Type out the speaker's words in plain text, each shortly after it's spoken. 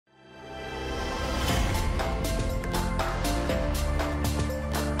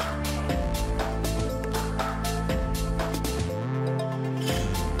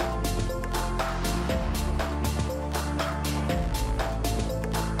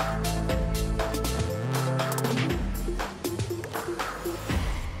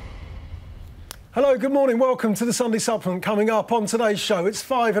Hello, good morning. Welcome to the Sunday Supplement. Coming up on today's show, it's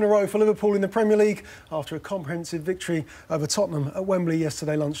 5 in a row for Liverpool in the Premier League after a comprehensive victory over Tottenham at Wembley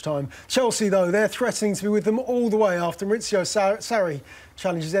yesterday lunchtime. Chelsea, though, they're threatening to be with them all the way after Maurizio Sarri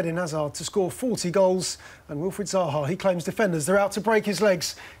challenges Eden Hazard to score 40 goals. And Wilfried Zaha, he claims defenders, they're out to break his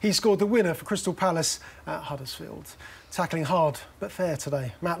legs. He scored the winner for Crystal Palace at Huddersfield. Tackling hard but fair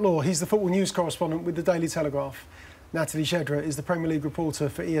today. Matt Law, he's the football news correspondent with the Daily Telegraph. Natalie Gedra is the Premier League reporter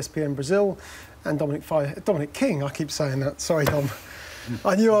for ESPN Brazil. And Dominic King, I keep saying that. Sorry, Dom.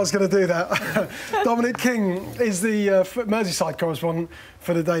 I knew I was going to do that. Dominic King is the Merseyside correspondent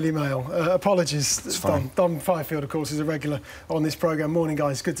for the Daily Mail. Apologies, Dom Fifield, of course, is a regular on this programme. Morning,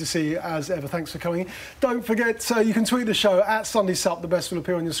 guys. Good to see you as ever. Thanks for coming. Don't forget, you can tweet the show at Sunday Sup. The best will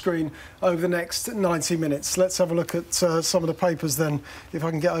appear on your screen over the next 90 minutes. Let's have a look at some of the papers then, if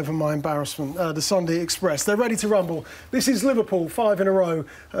I can get over my embarrassment. The Sunday Express. They're ready to rumble. This is Liverpool, 5 in a row.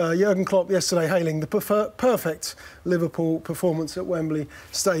 Jurgen Klopp yesterday hailing the perfect Liverpool performance at Wembley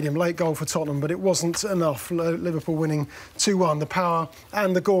Stadium. Late goal for Tottenham, but it wasn't enough. Liverpool winning 2-1. The power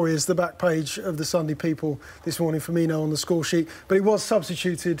and the glory is the back page of the Sunday People this morning. Firmino on the score sheet, but he was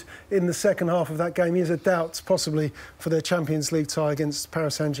substituted in the second half of that game. He has a doubt, possibly, for their Champions League tie against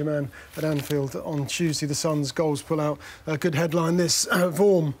Paris Saint-Germain at Anfield on Tuesday. The Sun's goals pull out. A good headline, this.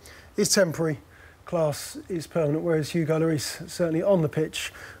 Vorm is temporary. Class is permanent, whereas Hugo Lloris certainly on the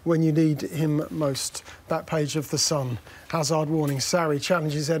pitch when you need him most. Back page of the Sun. Hazard warning. Sarri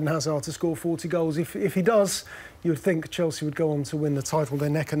challenges Eden Hazard to score 40 goals. If he does, you would think Chelsea would go on to win the title. They're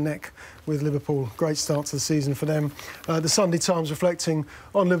neck and neck with Liverpool. Great start to the season for them. The Sunday Times reflecting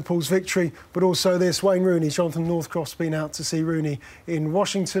on Liverpool's victory, but also this. Wayne Rooney, Jonathan Northcroft's been out to see Rooney in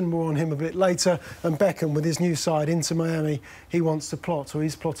Washington. More on him a bit later. And Beckham with his new side into Miami. He wants to plot, or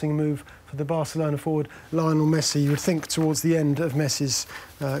he's plotting a move for the Barcelona forward Lionel Messi. You would think towards the end of Messi's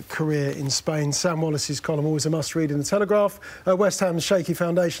career in Spain. Sam Wallace's column, always a must-read in the Telegraph. West Ham's shaky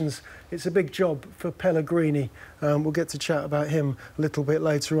foundations. It's a big job for Pellegrini. We'll get to chat about him a little bit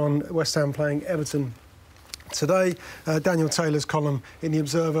later on. West Ham playing Everton today. Daniel Taylor's column in The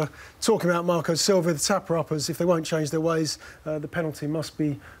Observer talking about Marco Silva, the tapper-uppers. If they won't change their ways, the penalty must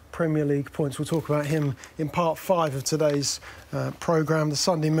be Premier League points. We'll talk about him in part 5 of today's programme. The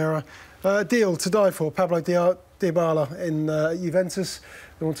Sunday Mirror. A deal to die for. Pablo Dybala in Juventus.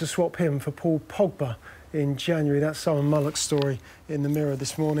 They want to swap him for Paul Pogba in January. That's Simon Mullock's story in the Mirror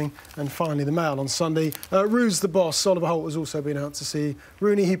this morning. And finally, the Mail on Sunday. Rue's the boss. Oliver Holt has also been out to see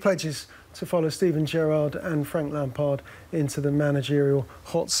Rooney. He pledges to follow Steven Gerrard and Frank Lampard into the managerial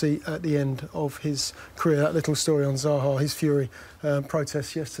hot seat at the end of his career. That little story on Zaha, his fury,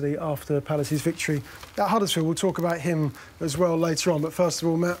 protests yesterday after Palace's victory at Huddersfield. We'll talk about him as well later on. But first of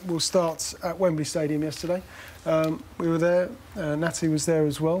all, Matt, we'll start at Wembley Stadium yesterday. We were there. Natalie was there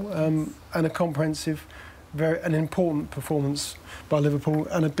as well. And a comprehensive, an important performance by Liverpool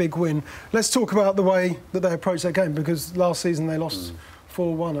and a big win. Let's talk about the way that they approached that game, because last season they lost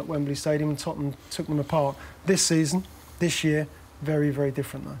 4-1 at Wembley Stadium and Tottenham took them apart. This season, this year, very, very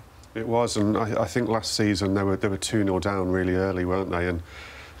different though. It was, and I think last season they were 2-0 down really early, weren't they? And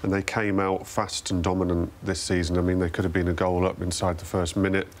they came out fast and dominant this season. I mean, they could have been a goal up inside the first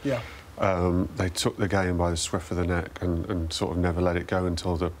minute. Yeah. They took the game by the scruff of the neck and sort of never let it go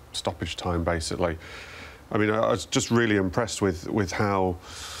until the stoppage time, basically. I mean, I was just really impressed with how...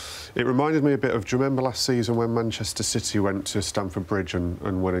 It reminded me a bit of, do you remember last season when Manchester City went to Stamford Bridge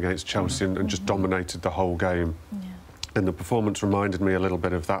and won against Chelsea and just dominated the whole game? Yeah. And the performance reminded me a little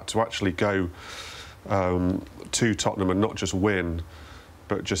bit of that, to actually go to Tottenham and not just win,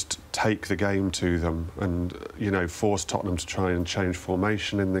 but just take the game to them and, you know, force Tottenham to try and change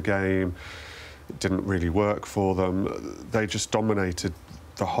formation in the game. It didn't really work for them. They just dominated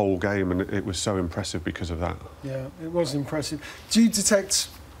the whole game, and it was so impressive because of that. Yeah, it was impressive. Do you detect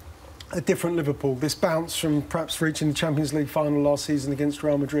a different Liverpool, this bounce from perhaps reaching the Champions League final last season against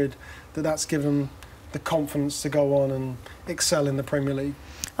Real Madrid, that's given the confidence to go on and excel in the Premier League?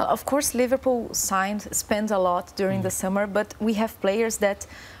 Of course, Liverpool spent a lot during the summer, but we have players that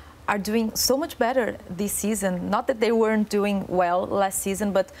are doing so much better this season. Not that they weren't doing well last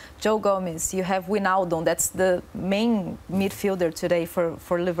season, but Joe Gomez, you have Wijnaldum, that's the main midfielder today for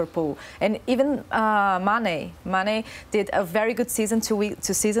Liverpool. And even Mane. Mane did a very good season two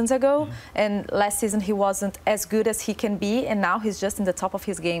seasons ago, and last season he wasn't as good as he can be, and now he's just in the top of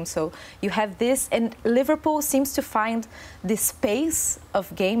his game. So you have this, and Liverpool seems to find this space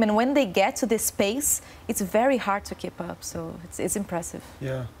of game, and when they get to this space, it's very hard to keep up. So it's impressive.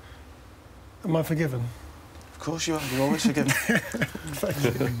 Yeah. Am I forgiven? course you are. You're always forgiven.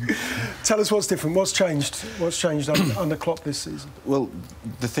 Thank you. Tell us what's different. What's changed? What's changed under Klopp this season? Well,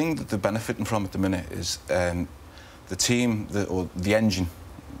 the thing that they're benefiting from at the minute is the team, or the engine,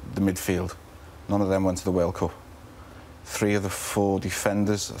 the midfield. None of them went to the World Cup. 3 of the 4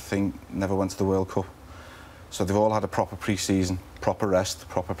 defenders, I think, never went to the World Cup. So they've all had a proper pre-season, proper rest,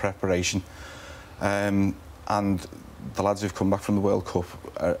 proper preparation. And the lads who've come back from the World Cup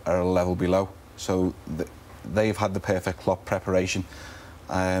are a level below. So they've had the perfect Klopp preparation,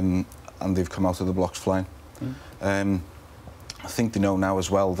 and they've come out of the blocks flying. I think they know now as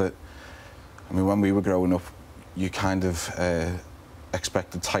well that, I mean, when we were growing up, you kind of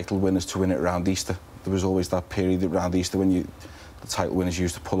expected title winners to win it around Easter. There was always that period around Easter when the title winners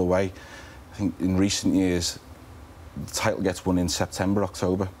used to pull away. I think in recent years, the title gets won in September,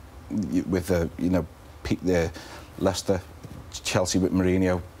 October, with the Leicester, Chelsea with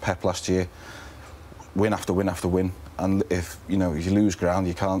Mourinho, Pep last year, win after win after win. And if you lose ground,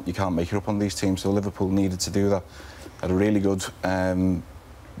 you can't make it up on these teams. So Liverpool needed to do that. Had a really good the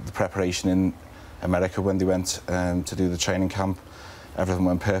preparation in America when they went to do the training camp. Everything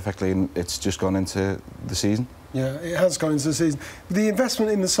went perfectly, and it's just gone into the season. Yeah, it has gone into the season. The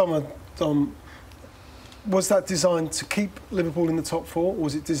investment in the summer, Dom, was that designed to keep Liverpool in the top 4, or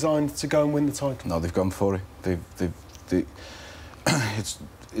was it designed to go and win the title? No, they've gone for it.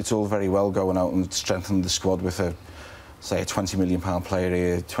 It's all very well going out and strengthening the squad with a £20 million player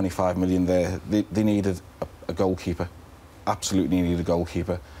here, 25 million there. They needed a goalkeeper. Absolutely needed a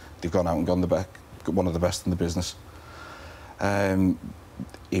goalkeeper. They've gone out and gone one of the best in the business.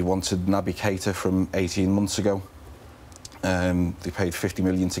 He wanted Naby Keita from 18 months ago. They paid 50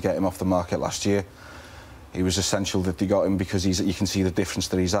 million to get him off the market last year. He was essential that they got him because you can see the difference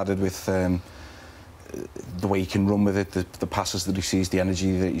that he's added with the way he can run with it, the passes that he sees, the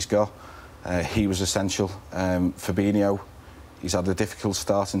energy that he's got. He was essential. Fabinho, he's had a difficult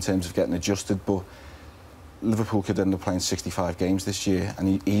start in terms of getting adjusted, but Liverpool could end up playing 65 games this year,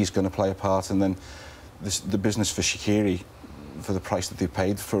 and he's going to play a part. And then the business for Shaqiri, for the price that they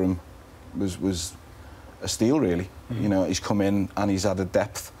paid for him, was a steal, really. You know, he's come in and he's added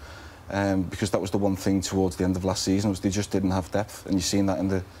depth, because that was the one thing towards the end of last season, was they just didn't have depth, and you've seen that in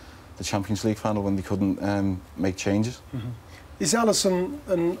the Champions League final when they couldn't make changes. Is Alisson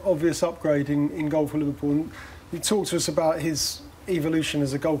an obvious upgrade in goal for Liverpool? And you talked to us about his evolution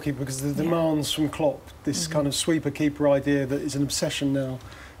as a goalkeeper, because the demands from Klopp, this kind of sweeper keeper idea that is an obsession now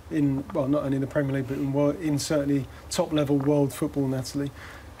not only in the Premier League, but in certainly top-level world football, Natalie.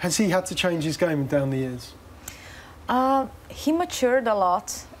 Has he had to change his game down the years? He matured a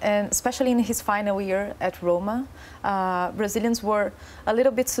lot, and especially in his final year at Roma. Brazilians were a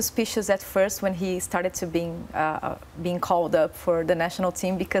little bit suspicious at first when he started to being called up for the national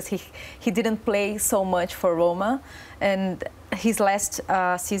team, because he didn't play so much for Roma, and his last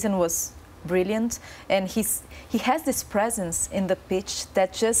season was brilliant, and he has this presence in the pitch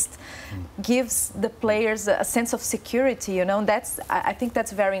that just gives the players a sense of security, you know. I think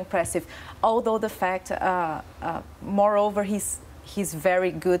that's very impressive. Although the fact, moreover, he's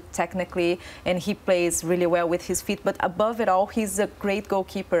very good technically, and he plays really well with his feet, but above it all, he's a great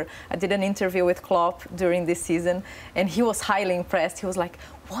goalkeeper. I did an interview with Klopp during this season, and he was highly impressed. He was like,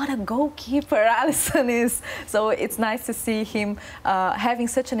 what a goalkeeper Alisson is. So it's nice to see him having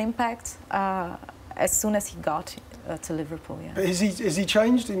such an impact as soon as he got to Liverpool. Yeah. But has he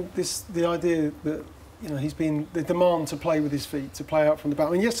changed in the idea that, you know, he's been the demand to play with his feet, to play out from the back?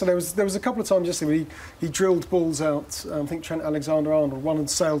 I mean, yesterday there was a couple of times yesterday where he drilled balls out. I think Trent Alexander-Arnold, one had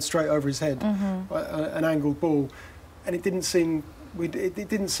sailed straight over his head, an angled ball, and it didn't seem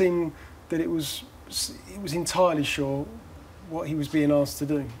that it was entirely sure what he was being asked to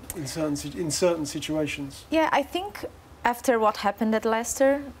do in certain situations. Yeah, I think after what happened at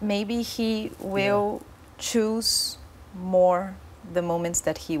Leicester, maybe he will choose more the moments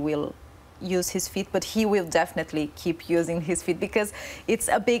that he will use his feet, but he will definitely keep using his feet, because it's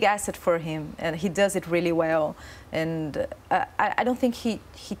a big asset for him, and he does it really well. And I don't think he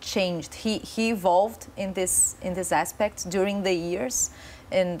changed. He evolved in this aspect during the years,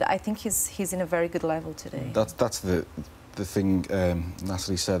 and I think he's in a very good level today. That's the thing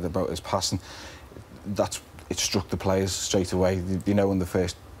Natalie said about his passing. It struck the players straight away. They know in the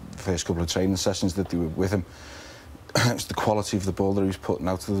first couple of training sessions that they were with him, it's the quality of the ball that he was putting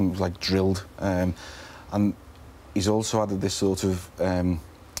out to them. It was like drilled, and he's also added this sort of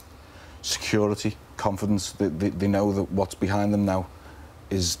security, confidence that they know that what's behind them now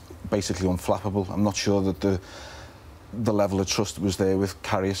is basically unflappable. I'm not sure that the level of trust was there with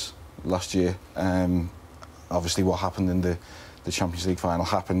Karius last year. Obviously, what happened in the Champions League final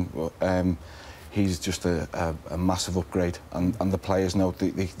happened. But, he's just a massive upgrade, and the players know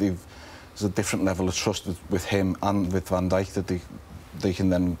there's a different level of trust with him and with Van Dijk that they can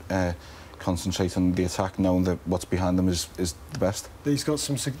then concentrate on the attack, knowing that what's behind them is the best. They've got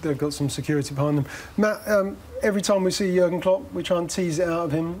some security behind them. Matt, every time we see Jurgen Klopp, we try and tease it out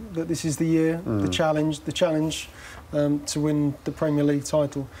of him that this is the year, the challenge to win the Premier League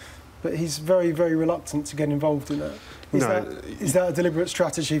title. But he's very, very reluctant to get involved in that. Is that a deliberate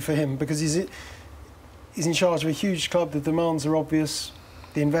strategy for him? Because he's in charge of a huge club, the demands are obvious,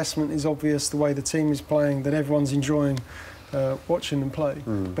 the investment is obvious, the way the team is playing, that everyone's enjoying watching them play,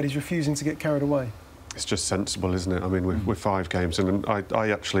 but he's refusing to get carried away. It's just sensible, isn't it? I mean, we're 5 games, and I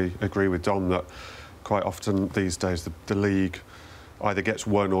actually agree with Dom that quite often these days the league either gets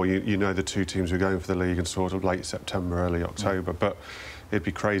won or you know the 2 teams who are going for the league in sort of late September, early October. But it'd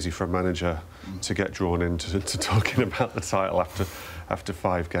be crazy for a manager to get drawn into talking about the title after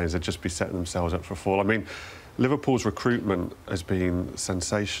 5 games. They'd just be setting themselves up for a fall. I mean, Liverpool's recruitment has been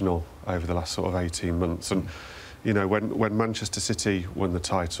sensational over the last sort of 18 months, and you know, when Manchester City won the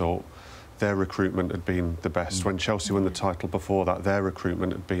title, their recruitment had been the best. When Chelsea won the title before that, their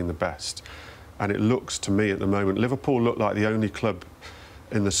recruitment had been the best. And it looks to me at the moment, Liverpool look like the only club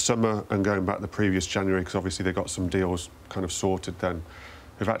in the summer and going back the previous January, because obviously they got some deals kind of sorted then,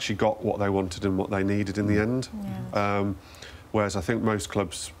 who've actually got what they wanted and what they needed in the end. Yeah. Whereas I think most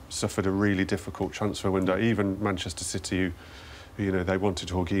clubs suffered a really difficult transfer window. Even Manchester City, who, you know, they wanted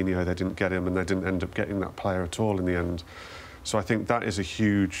Jorginho, they didn't get him, and they didn't end up getting that player at all in the end. So I think that is a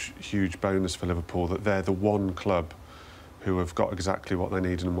huge, huge bonus for Liverpool, that they're the one club who have got exactly what they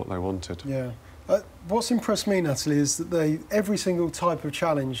needed and what they wanted. Yeah. What's impressed me, Natalie, is that every single type of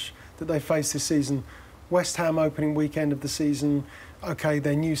challenge that they faced this season, West Ham opening weekend of the season, OK,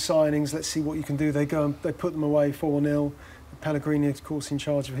 they're new signings, let's see what you can do. They go and they put them away 4-0. Pellegrini, of course, in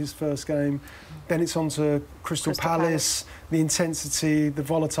charge of his first game. Then it's on to Crystal Palace, the intensity, the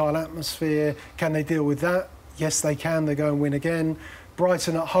volatile atmosphere. Can they deal with that? Yes, they can. They go and win again.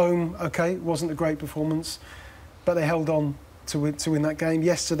 Brighton at home, OK, wasn't a great performance, but they held on to win that game.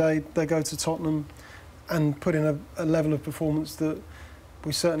 Yesterday, they go to Tottenham and put in a level of performance that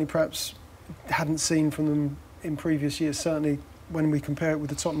we certainly perhaps hadn't seen from them in previous years, certainly when we compare it with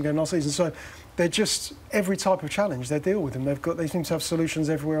the Tottenham game last season. So they're just, every type of challenge, they deal with them. They seem to have solutions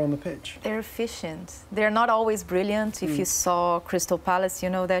everywhere on the pitch. They're efficient. They're not always brilliant. If you saw Crystal Palace, you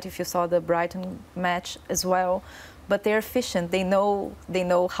know that. If you saw the Brighton match as well. But they're efficient. They know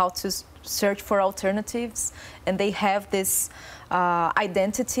how to search for alternatives, and they have this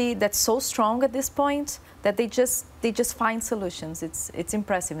identity that's so strong at this point that they just find solutions. It's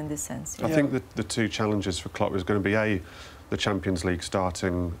impressive in this sense. I think that the 2 challenges for Klopp is going to be the Champions League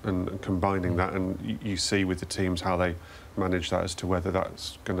starting and combining that, and you see with the teams how they manage that as to whether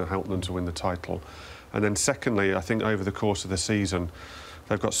that's going to help them to win the title. And then secondly, I think over the course of the season,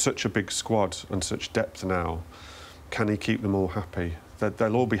 they've got such a big squad and such depth now. Can he keep them all happy?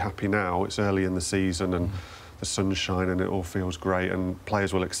 They'll all be happy now. It's early in the season and the sun's shining and it all feels great, and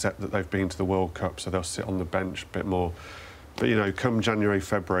players will accept that they've been to the World Cup, so they'll sit on the bench a bit more. But, you know, come January,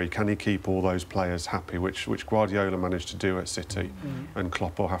 February, can he keep all those players happy, which Guardiola managed to do at City, and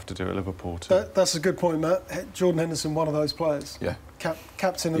Klopp will have to do at Liverpool too. That's a good point, Matt. Jordan Henderson, one of those players. Yeah.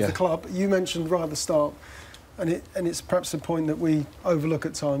 Captain of the club. You mentioned right at the start, and it's perhaps a point that we overlook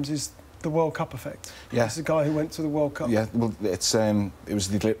at times, is the World Cup effect. Yeah. He's a guy who went to the World Cup. Yeah, well, it was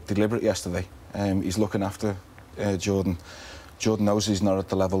deliberate yesterday. He's looking after Jordan. Jordan knows he's not at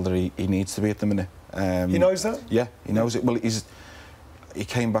the level that he needs to be at the minute. He knows that? Yeah, he knows it. Well, he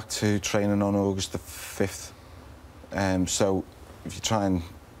came back to training on August the 5th. So if you try and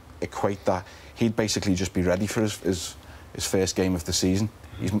equate that, he'd basically just be ready for his first game of the season.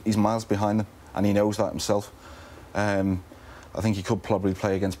 He's miles behind them, and he knows that himself. I think he could probably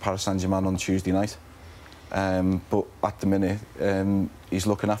play against Paris Saint-Germain on Tuesday night. But at the minute, he's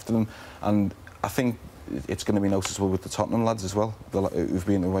looking after them. And I think it's going to be noticeable with the Tottenham lads as well, who've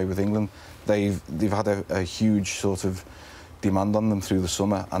been away with England. They've had a huge sort of demand on them through the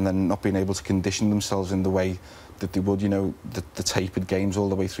summer, and then not being able to condition themselves in the way that they would, you know, the tapered games all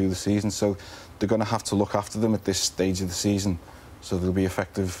the way through the season. So they're going to have to look after them at this stage of the season, so they'll be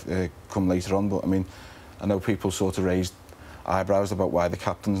effective come later on. But I mean, I know people sort of raised eyebrows about why the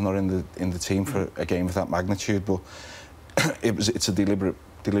captain's not in the team for a game of that magnitude, but it's a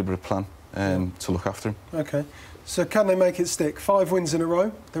deliberate plan to look after him. OK. So can they make it stick? 5 wins in a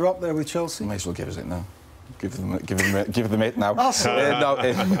row. They're up there with Chelsea. May as well give us it now. Give them it now.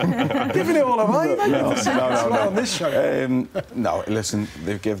 Giving it all away. No, on this show. No, listen.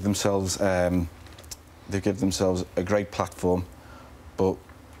 They've given themselves a great platform, but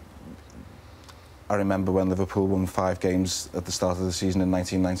I remember when Liverpool won 5 games at the start of the season in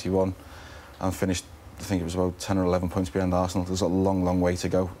 1991 and finished, I think it was about 10 or 11 points behind Arsenal. There's a long, long way to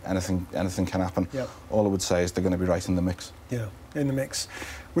go. Anything can happen. Yep. All I would say is they're going to be right in the mix. Yeah, in the mix.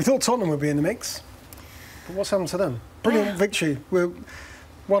 We thought Tottenham would be in the mix, but what's happened to them? Brilliant victory.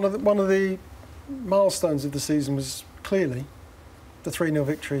 One of the milestones of the season was clearly the 3-0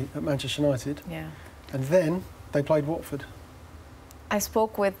 victory at Manchester United. Yeah. And then they played Watford. I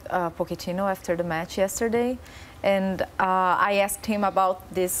spoke with Pochettino after the match yesterday, and I asked him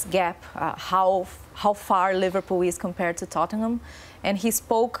about this gap, how far Liverpool is compared to Tottenham, and he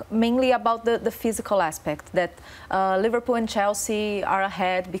spoke mainly about the physical aspect, that Liverpool and Chelsea are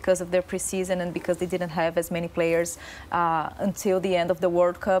ahead because of their pre-season and because they didn't have as many players until the end of the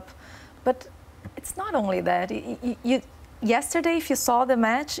World Cup. But it's not only that. Yesterday, if you saw the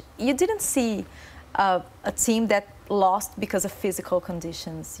match, you didn't see a team that lost because of physical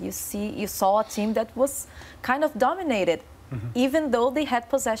conditions. You saw a team that was kind of dominated, even though they had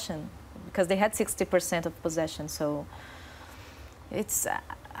possession, because they had 60% of possession. So it's,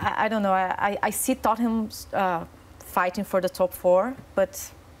 I don't know, I see Tottenham fighting for the top 4,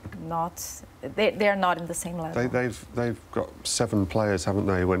 but they are not in the same level. They've got 7 players, haven't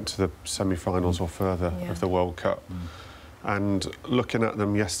they, who went to the semi-finals or further of the World Cup. And looking at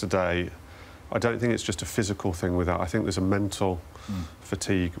them yesterday, I don't think it's just a physical thing with that. I think there's a mental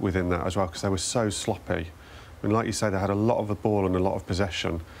fatigue within that as well, because they were so sloppy. I mean, like you say, they had a lot of the ball and a lot of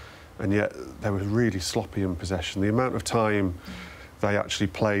possession, and yet they were really sloppy in possession. The amount of time they actually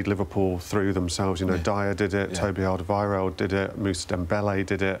played Liverpool through themselves, you know, Dyer did it, Toby Alderweireld did it, Moussa Dembele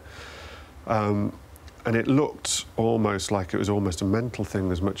did it. And it looked almost like it was almost a mental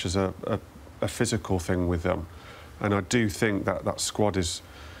thing as much as a physical thing with them. And I do think that squad is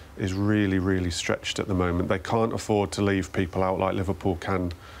really, really stretched at the moment. They can't afford to leave people out like Liverpool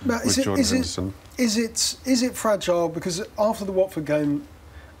can with Jordan Henderson. Is it fragile? Because after the Watford game,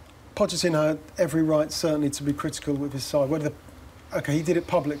 Pochettino had every right, certainly, to be critical with his side. OK, he did it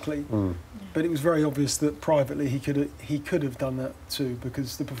publicly, but it was very obvious that privately he could have done that too,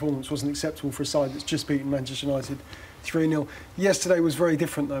 because the performance wasn't acceptable for a side that's just beaten Manchester United 3-0. Yesterday was very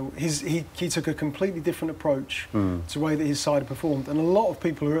different, though. He took a completely different approach to the way that his side performed. And a lot of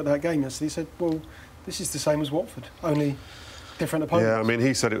people who were at that game yesterday said, well, this is the same as Watford, only different opponents. Yeah, I mean,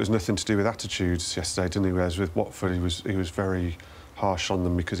 he said it was nothing to do with attitudes yesterday, didn't he? Whereas with Watford, he was very harsh on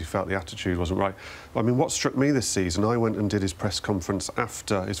them because he felt the attitude wasn't right. I mean, what struck me this season, I went and did his press conference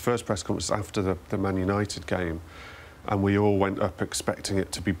after, his first press conference after the Man United game, and we all went up expecting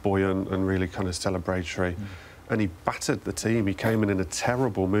it to be buoyant and really kind of celebratory. And he battered the team. He came in a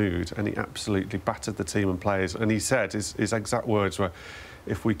terrible mood, and he absolutely battered the team and players. And he said, his exact words were,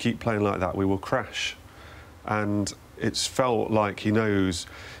 if we keep playing like that, we will crash. And it's felt like he knows,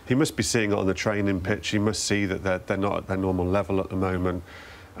 he must be seeing it on the training pitch. He must see that they're not at their normal level at the moment.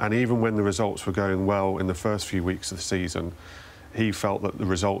 And even when the results were going well in the first few weeks of the season, he felt that the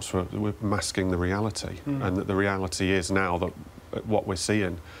results were masking the reality, and that the reality is now that what we're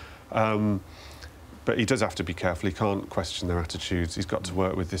seeing. But he does have to be careful. He can't question their attitudes. He's got to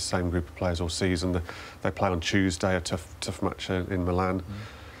work with this same group of players all season. They play on Tuesday, a tough match in Milan.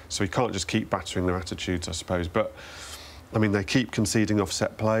 So he can't just keep battering their attitudes, I suppose. But, I mean, they keep conceding off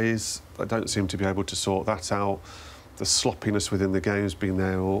set plays. They don't seem to be able to sort that out. The sloppiness within the game's been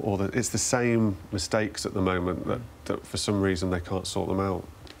there, it's the same mistakes at the moment that for some reason they can't sort them out.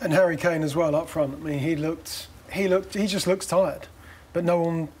 And Harry Kane as well up front. I mean, he just looks tired, but no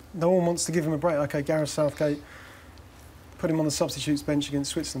one wants to give him a break. OK, Gareth Southgate put him on the substitutes bench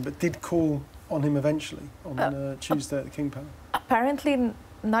against Switzerland, but did call on him eventually on Tuesday at the King Power. Apparently,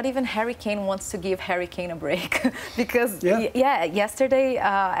 not even Harry Kane wants to give Harry Kane a break because yesterday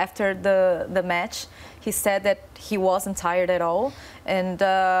after the match he said that he wasn't tired at all, and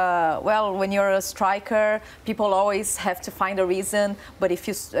well, when you're a striker people always have to find a reason, but if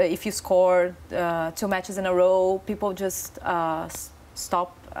you score 2 matches in a row, people just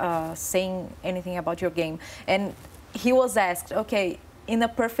stop saying anything about your game. And he was asked, okay, in a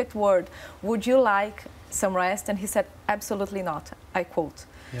perfect world, would you like some rest? And he said, absolutely not, I quote.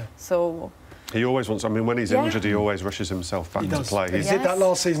 Yeah. So he always wants, I mean, when he's injured, he always rushes himself back to play. He did that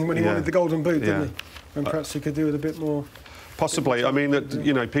last season when he wanted the Golden Boot, didn't he? And perhaps he could do it a bit more. Possibly. I mean,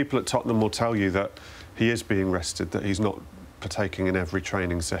 you know, people at Tottenham will tell you that he is being rested, that he's not partaking in every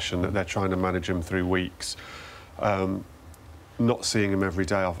training session, that they're trying to manage him through weeks. Not seeing him every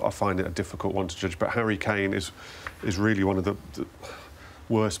day, I find it a difficult one to judge. But Harry Kane is really one of the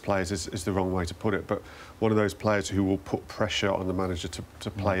worst players, is the wrong way to put it, but one of those players who will put pressure on the manager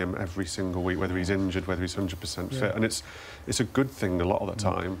to play him every single week, whether he's injured, whether he's 100% fit. And it's a good thing a lot of the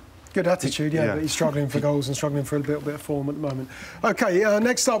time. Good attitude, yeah, but he's struggling for goals and struggling for a little bit of form at the moment. OK,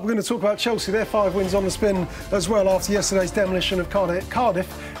 next up, we're going to talk about Chelsea. Their 5 wins on the spin as well after yesterday's demolition of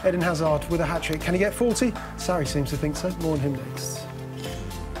Cardiff. Eden Hazard with a hat-trick. Can he get 40? Sarri seems to think so. More on him next.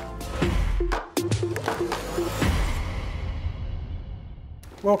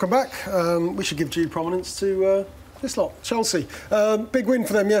 Welcome back. We should give due prominence to this lot, Chelsea. Big win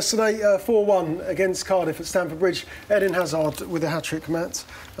for them yesterday, 4-1 against Cardiff at Stamford Bridge. Eden Hazard with a hat-trick, Matt.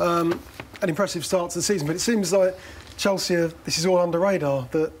 An impressive start to the season, but it seems like Chelsea, this is all under radar,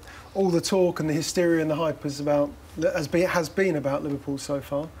 that all the talk and the hysteria and the hype has been about Liverpool so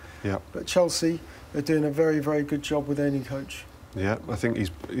far. Yeah. But Chelsea are doing a very, very good job with their new coach. Yeah, I think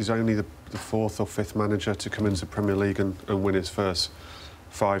he's only the 4th or 5th manager to come into the Premier League and win his first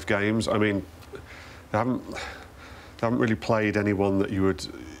 5 games. I mean, they haven't really played anyone that you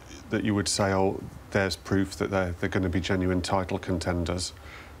would say, oh, there's proof that they're going to be genuine title contenders.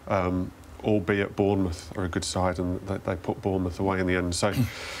 Albeit Bournemouth are a good side, and they put Bournemouth away in the end. So,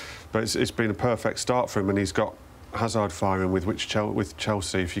 but it's been a perfect start for him, and he's got Hazard firing with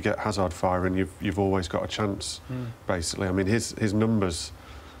Chelsea. If you get Hazard firing, you've always got a chance. Basically, I mean, his numbers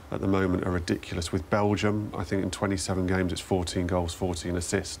at the moment are ridiculous. With Belgium, I think in 27 games it's 14 goals, 14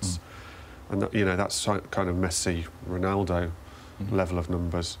 assists. And you know, that's kind of Messi, Ronaldo level of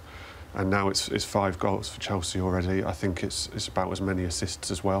numbers. And now it's 5 goals for Chelsea already. I think it's about as many assists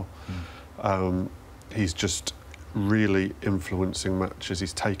as well. He's just really influencing matches.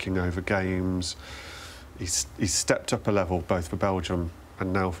 He's taking over games. He's stepped up a level both for Belgium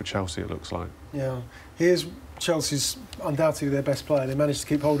and now for Chelsea, it looks like. Yeah, here's Chelsea's undoubtedly their best player. They managed to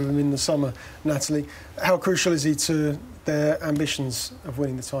keep hold of him in the summer. Natalie, how crucial is he to their ambitions of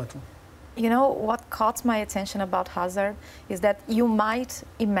winning the title? You know, what caught my attention about Hazard is that you might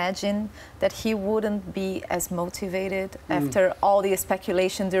imagine that he wouldn't be as motivated after all the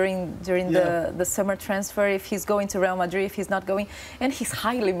speculation during the summer transfer, if he's going to Real Madrid, if he's not going. And he's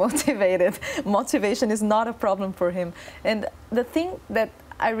highly motivated. Motivation is not a problem for him. And the thing that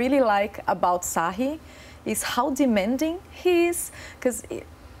I really like about Zaha is how demanding he is. Because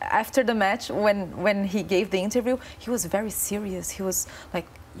after the match, when he gave the interview, he was very serious. He was like,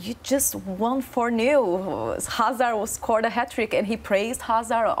 you just won 4-0. Hazard scored a hat-trick, and he praised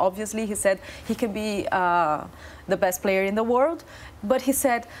Hazard. Obviously, he said he can be the best player in the world, but he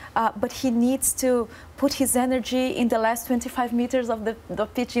said, but he needs to put his energy in the last 25 meters of the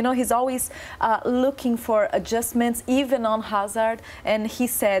pitch. You know, he's always looking for adjustments, even on Hazard, and he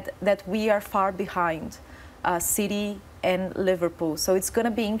said that we are far behind City and Liverpool. So it's going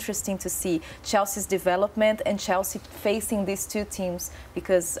to be interesting to see Chelsea's development and Chelsea facing these 2 teams,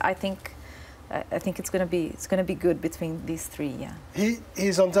 because I think it's going to be good between these 3. Yeah.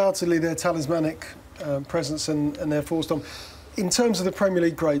 He's undoubtedly their talismanic presence and their force. In terms of the Premier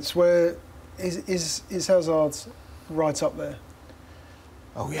League greats, where is Hazard right up there?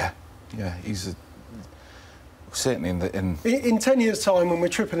 Oh yeah, he's certainly in 10 years' time, when we're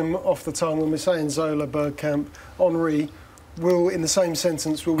tripping him off the tongue, when we're saying Zola, Bergkamp, Henry, in the same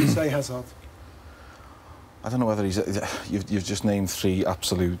sentence, will we say Hazard? I don't know whether you've just named 3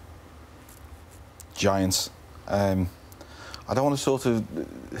 absolute giants. I don't want to sort of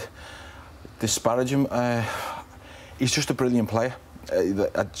disparage him. He's just a brilliant player.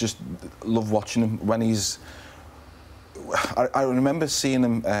 I just love watching him when he's. I remember seeing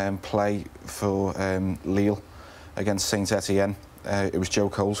him play for Lille against Saint Etienne. It was Joe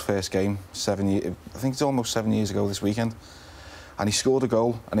Cole's first game, I think it's almost 7 years ago this weekend, and he scored a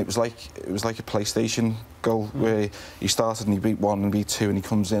goal, and it was like a PlayStation goal where he started and he beat 1 and beat 2, and he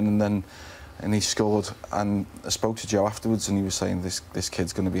comes in and he scored. And I spoke to Joe afterwards, and he was saying this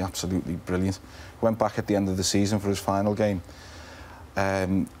kid's going to be absolutely brilliant. Went back at the end of the season for his final game,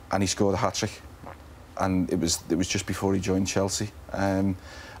 and he scored a hat-trick, and it was just before he joined Chelsea, and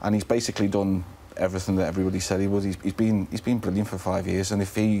he's basically done everything that everybody said he would. He's been brilliant for 5 years, and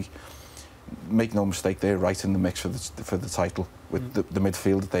if he, make no mistake, they're right in the mix for the title with the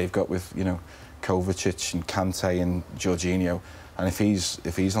midfield that they've got with, you know, Kovacic and Kante and Jorginho, and if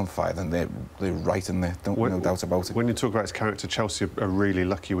he's on fire, then they're right in there. No doubt about it. When you talk about his character, Chelsea are really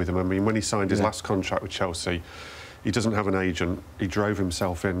lucky with him. I mean, when he signed his last contract with Chelsea, he doesn't have an agent. He drove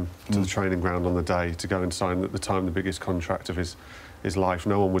himself in to the training ground on the day to go and sign, at the time, the biggest contract of his life.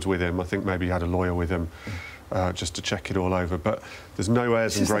 No one was with him. I think maybe he had a lawyer with him just to check it all over. But there's no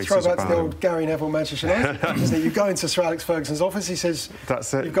airs and graces about him. It's just a throwback to the old Gary Neville Manchester United, isn't it? You go into Sir Alex Ferguson's office, he says,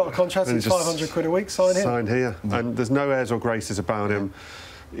 "That's it. You've got a contract, it's 500 quid a week, sign here." Sign here. And there's no airs or graces about him.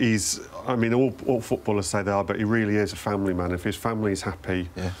 I mean, all footballers say they are, but he really is a family man. If his family's happy,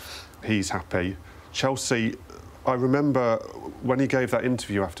 he's happy. Chelsea, I remember when he gave that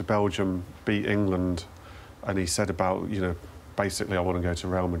interview after Belgium beat England, and he said about, you know, basically, I want to go to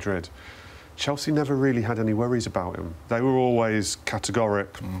Real Madrid. Chelsea never really had any worries about him. They were always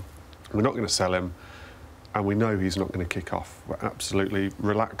categoric. We're not going to sell him, and we know he's not going to kick off. We're absolutely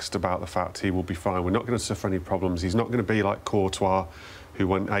relaxed about the fact he will be fine. We're not going to suffer any problems. He's not going to be like Courtois, who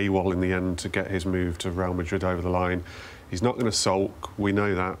went AWOL in the end to get his move to Real Madrid over the line. He's not going to sulk. We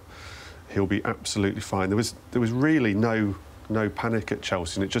know that. He'll be absolutely fine. There was really no panic at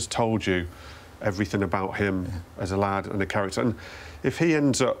Chelsea, and it just told you everything about him as a lad and a character. And if he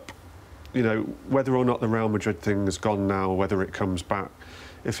ends up, you know, whether or not the Real Madrid thing is gone now, whether it comes back,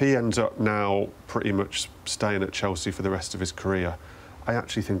 if he ends up now pretty much staying at Chelsea for the rest of his career, I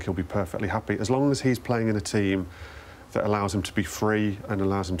actually think he'll be perfectly happy. As long as he's playing in a team that allows him to be free and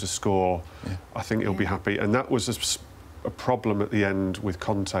allows him to score, I think he'll be happy. And that was a problem at the end with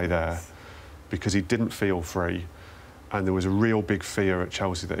Conte there, because he didn't feel free. And there was a real big fear at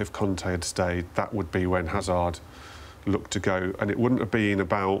Chelsea that if Conte had stayed, that would be when Hazard looked to go. And it wouldn't have been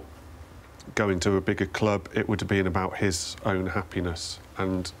about going to a bigger club, it would have been about his own happiness.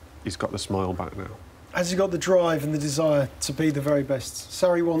 And he's got the smile back now. Has he got the drive and the desire to be the very best?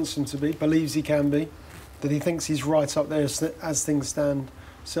 Sarri wants him to be, believes he can be, that he thinks he's right up there as things stand,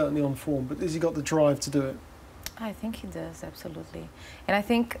 certainly on form. But has he got the drive to do it? I think he does, absolutely. And I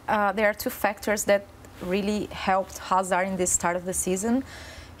think there are two factors that really helped Hazard in the start of the season.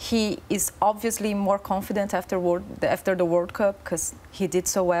 He is obviously more confident after the World Cup because he did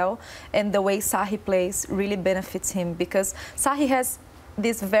so well, and the way Zaha plays really benefits him, because Zaha has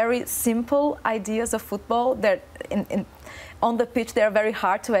these very simple ideas of football that on the pitch they are very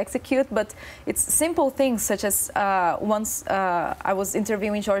hard to execute, but it's simple things such as once I was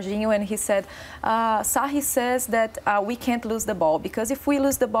interviewing Jorginho and he said, Zaha says that we can't lose the ball, because if we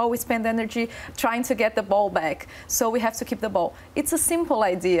lose the ball we spend energy trying to get the ball back, so we have to keep the ball. It's a simple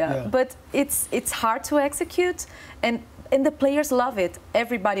idea, but it's hard to execute, and the players love it.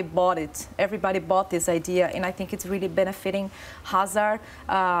 Everybody bought it. Everybody bought this idea, and I think it's really benefiting Hazard.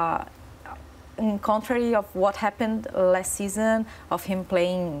 In contrary of what happened last season, of him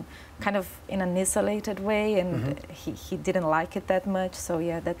playing kind of in an isolated way, and he didn't like it that much. So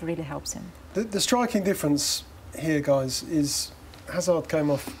yeah, that really helps him. The striking difference here, guys, is Hazard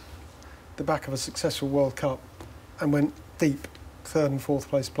came off the back of a successful World Cup and went deep, 3rd and 4th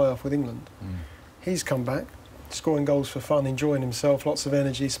place playoff with England. He's come back, scoring goals for fun, enjoying himself, lots of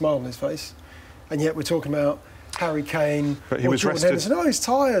energy, smile on his face, and yet we're talking about Harry Kane, but he was Jordan rested. Henderson. Oh, he's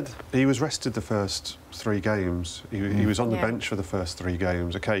tired. He was rested the first 3 games. He was on the bench for the first 3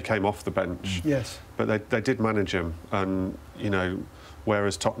 games. OK, he came off the bench. Yes. But they did manage him. And, you know,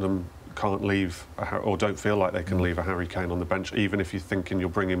 whereas Tottenham can't leave, or don't feel like they can leave a Harry Kane on the bench, even if you're thinking you'll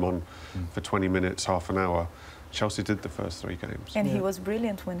bring him on for 20 minutes, half an hour, Chelsea did the first 3 games. And he was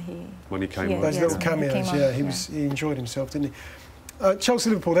brilliant when he came on. Those little cameos, he enjoyed himself, didn't he?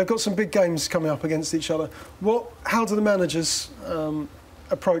 Chelsea-Liverpool, they've got some big games coming up against each other. How do the managers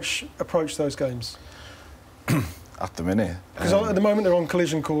approach those games? At the minute. Because at the moment they're on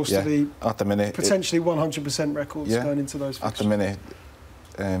collision course to be at the minute, potentially 100% records going into those fixtures. At the minute,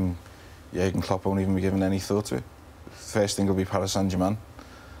 Jurgen Klopp won't even be giving any thought to it. First thing will be Paris Saint-Germain,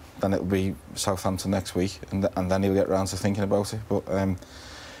 then it'll be Southampton next week, and then he'll get round to thinking about it. But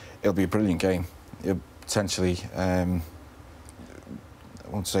it'll be a brilliant game. It'll potentially...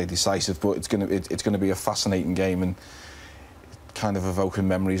 I won't say decisive, but it's going to be a fascinating game, and kind of evoking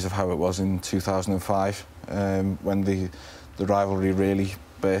memories of how it was in 2005 when the rivalry really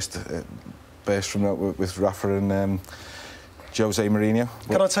burst from with Rafa and Jose Mourinho.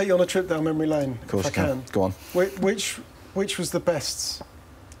 Can I take you on a trip down memory lane? Of course if I can. Go on. Which was the best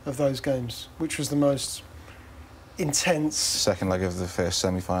of those games? Which was the most intense? Second leg of the first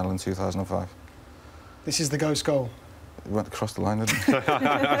semi-final in 2005. This is the ghost goal. He went across the line, didn't he?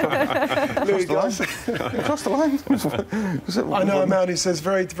 Across the line? I know a man who says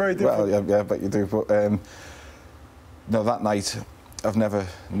very, very different. Well, yeah, I bet you do. But no, that night, I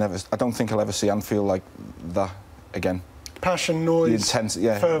don't think I'll ever see Anfield like that again. Passion, noise,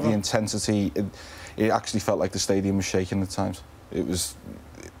 fervour. The intensity. It actually felt like the stadium was shaking at times. It was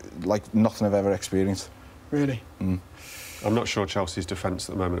like nothing I've ever experienced. Really? I'm not sure Chelsea's defence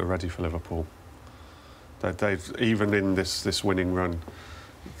at the moment are ready for Liverpool. They've even in this winning run,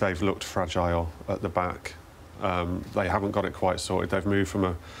 they've looked fragile at the back. They haven't got it quite sorted. They've moved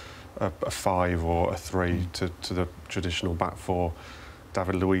from a 5 or a 3 to the traditional back 4.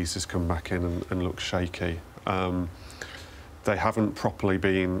 David Luiz has come back in and looks shaky. They haven't properly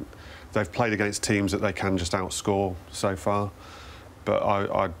been... They've played against teams that they can just outscore so far, but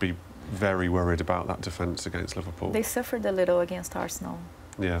I'd be very worried about that defence against Liverpool. They suffered a little against Arsenal.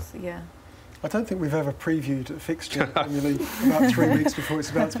 Yeah. So, yeah. I don't think we've ever previewed a fixture in the Premier League about 3 weeks before it's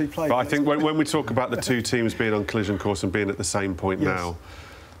about to be played. But I think when we talk about the two teams being on collision course and being at the same point now,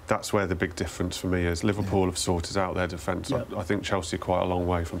 that's where the big difference for me is. Liverpool have sorted out their defence. I think Chelsea are quite a long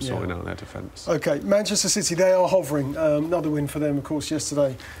way from sorting out their defence. OK, Manchester City, they are hovering. Another win for them, of course,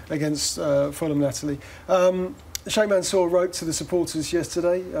 yesterday against Fulham, Natalie. Sheikh Mansour wrote to the supporters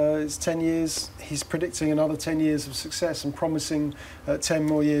yesterday. It's 10 years. He's predicting another 10 years of success and promising 10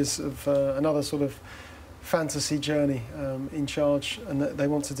 more years of another sort of fantasy journey in charge, and that they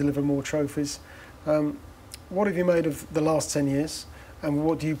want to deliver more trophies. What have you made of the last 10 years, and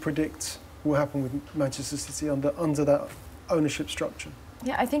what do you predict will happen with Manchester City under that ownership structure?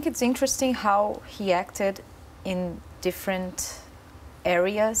 Yeah, I think it's interesting how he acted in different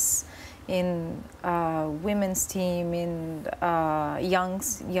areas. In women's team, in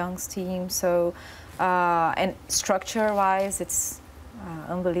young's team, so and structure-wise, it's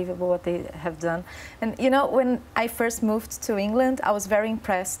unbelievable what they have done. And you know, when I first moved to England, I was very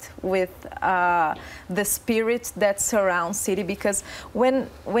impressed with the spirit that surrounds City, because when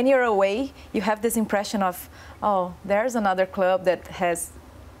you're away, you have this impression of, oh, there's another club that has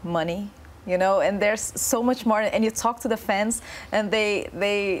money. You know, and there's so much more, and you talk to the fans, and they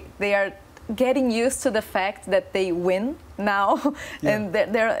are getting used to the fact that they win now, and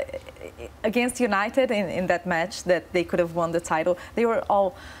they're against United in that match that they could have won the title. They were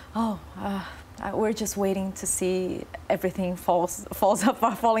all, we're just waiting to see everything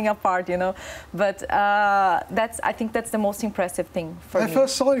falling apart, you know. But I think that's the most impressive thing for me. Their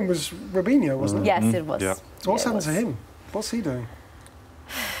first signing was Robinho, wasn't it? Yes, it was. Yeah. So what's happened to him? What's he doing?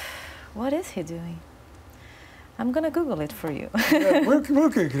 What is he doing? I'm going to Google it for you. Yeah, we'll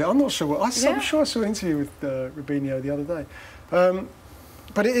Google it. I'm not sure. I'm sure I saw an interview with Robinho the other day.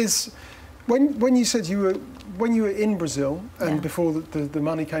 But it is, when you said when you were in Brazil and before the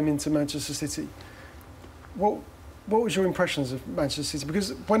money came into Manchester City, what was your impressions of Manchester City?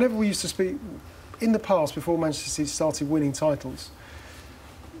 Because whenever we used to speak, in the past, before Manchester City started winning titles,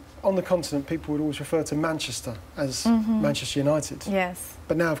 on the continent, people would always refer to Manchester as Manchester United. Yes.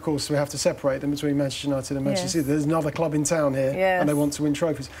 But now, of course, we have to separate them between Manchester United and Manchester City. There's another club in town here, and they want to win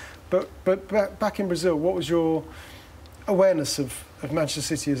trophies. But back in Brazil, what was your awareness of Manchester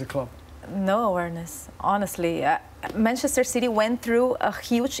City as a club? No awareness, honestly. Manchester City went through a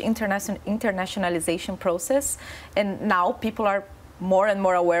huge internationalization process, and now people are more and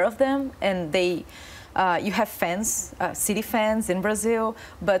more aware of them, and they... you have fans, City fans in Brazil,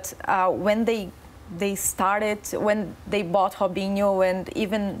 but when they started, when they bought Robinho and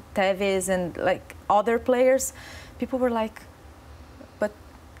even Tevez and like other players, people were like, but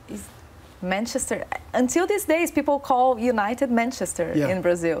is Manchester... Until these days, people call United Manchester in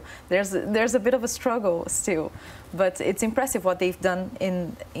Brazil. There's a bit of a struggle still, but it's impressive what they've done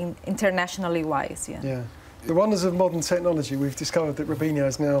in internationally wise. Yeah. The wonders of modern technology. We've discovered that Robinho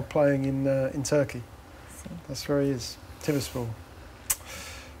is now playing in Turkey. That's where he is, Timispor,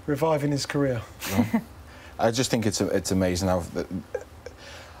 reviving his career. Well, I just think it's amazing how...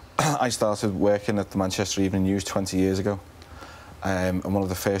 I started working at the Manchester Evening News 20 years ago, and one of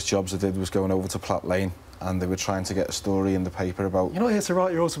the first jobs I did was going over to Platt Lane, and they were trying to get a story in the paper about... You're not here to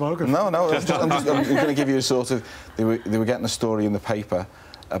write your autobiography. No, I'm going to give you a sort of... They were getting a story in the paper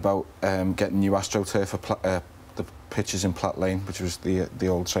about getting new AstroTurf for the pitches in Platt Lane, which was the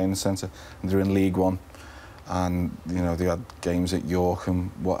old training centre, and they're in League One. And, you know, they had games at York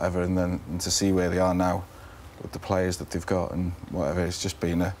and whatever, and then to see where they are now with the players that they've got and whatever, it's just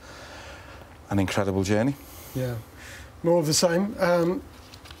been an incredible journey. Yeah. More of the same.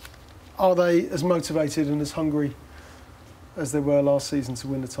 Are they as motivated and as hungry as they were last season to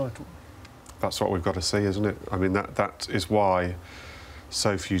win the title? That's what we've got to see, isn't it? I mean, that is why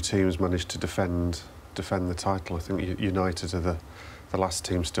so few teams managed to defend the title. I think United are the last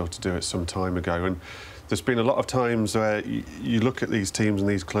team still to do it some time ago. And there's been a lot of times where you look at these teams and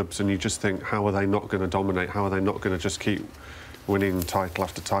these clubs and you just think, how are they not going to dominate? How are they not going to just keep winning title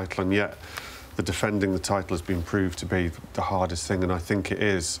after title? And yet, defending the title has been proved to be the hardest thing. And I think it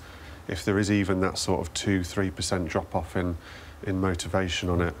is, if there is even that sort of 2-3% drop-off in motivation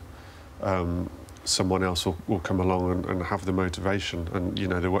on it, someone else will come along and have the motivation. And, you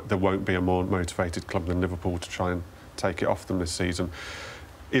know, there won't be a more motivated club than Liverpool to try and take it off them this season.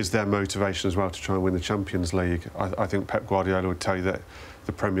 Is there motivation as well to try and win the Champions League? I think Pep Guardiola would tell you that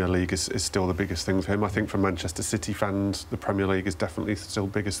the Premier League is still the biggest thing for him. I think for Manchester City fans, the Premier League is definitely still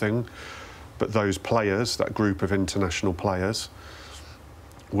the biggest thing. But those players, that group of international players,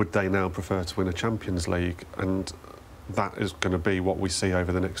 would they now prefer to win a Champions League? And that is going to be what we see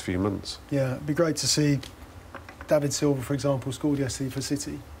over the next few months. Yeah, it'd be great to see David Silva, for example, scored yesterday for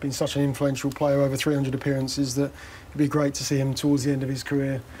City. Been such an influential player, over 300 appearances, that it'd be great to see him towards the end of his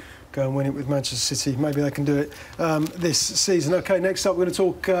career go and win it with Manchester City. Maybe they can do it this season. OK, next up we're going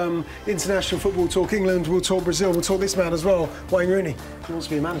to talk international football, talk England, we'll talk Brazil, we'll talk this man as well, Wayne Rooney. He wants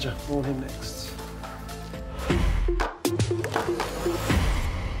to be a manager. More on him next.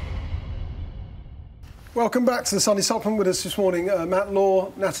 Welcome back to the Sunday Supplement. With us this morning, Matt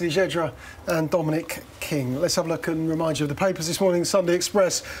Law, Natalie Gedra and Dominic King. Let's have a look and remind you of the papers this morning. Sunday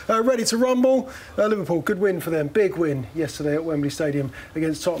Express, ready to rumble. Liverpool, good win for them. Big win yesterday at Wembley Stadium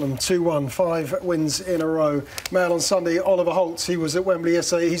against Tottenham, 2-1. 5 wins in a row. Mail on Sunday, Oliver Holt, he was at Wembley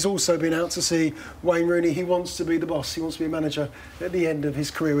yesterday. He's also been out to see Wayne Rooney. He wants to be the boss. He wants to be a manager at the end of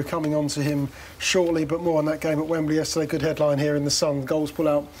his career. We're coming on to him shortly, but more on that game at Wembley yesterday. Good headline here in the Sun. Goals pull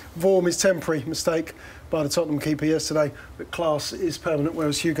out. Vorm is temporary. Mistake by the Tottenham keeper yesterday, but class is permanent,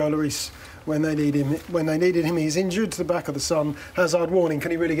 whereas Hugo Lloris, when they needed him, he's injured. To the back of the Sun. Hazard warning,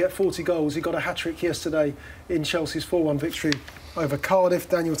 can he really get 40 goals? He got a hat-trick yesterday in Chelsea's 4-1 victory over Cardiff.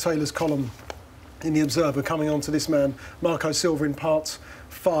 Daniel Taylor's column in The Observer coming on to this man, Marco Silva, in part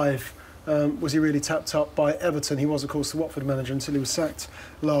 5. Was he really tapped up by Everton? He was, of course, the Watford manager until he was sacked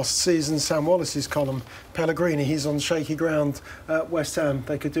last season. Sam Wallace's column, Pellegrini, he's on shaky ground at West Ham.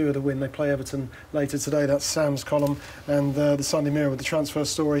 They could do with a win. They play Everton later today. That's Sam's column. And the Sunday Mirror with the transfer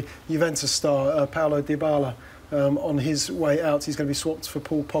story, Juventus star Paulo Dybala on his way out. He's going to be swapped for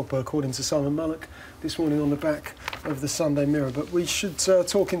Paul Pogba, according to Simon Mullock this morning on the back of the Sunday Mirror. But we should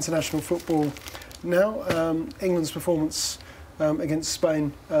talk international football now. England's performance against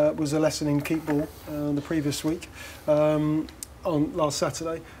Spain was a lesson in keep ball the previous week, on last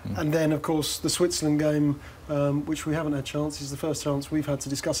Saturday. And then, of course, the Switzerland game, which we haven't had chance, is the first chance we've had to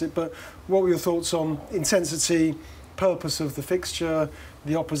discuss it. But what were your thoughts on intensity, purpose of the fixture,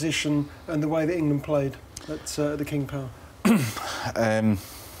 the opposition, and the way that England played at the King Power?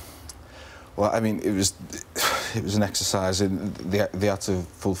 Well, I mean, it was an exercise in they had to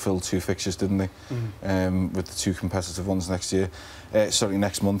fulfil 2 fixtures, didn't they? With the 2 competitive ones next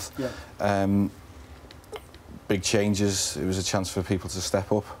month. Yeah. Big changes. It was a chance for people to step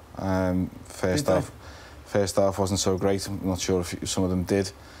up. First half wasn't so great. I'm not sure if some of them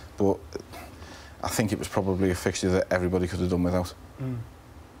did, but I think it was probably a fixture that everybody could have done without.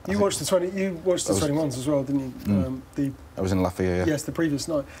 You watched the 21s as well, didn't you? I was in Latvia. Yeah. Yes, the previous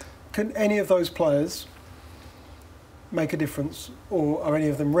night. Can any of those players make a difference, or are any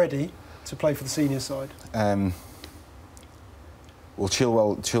of them ready to play for the senior side? Well,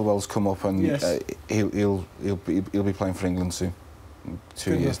 Chilwell's come up, and yes. He'll be playing for England soon.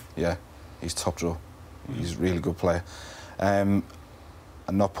 2 years. Enough. Yeah, he's top draw. He's a really good player. I'm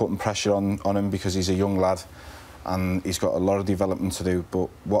not putting pressure on him because he's a young lad, and he's got a lot of development to do. But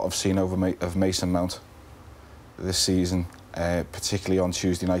what I've seen of Mason Mount this season, particularly on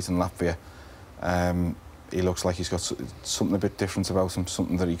Tuesday night in Latvia, he looks like he's got something a bit different about him,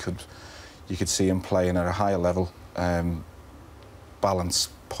 something that you could see him playing at a higher level. Balance,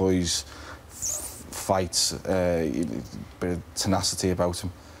 poise, fights, bit of tenacity about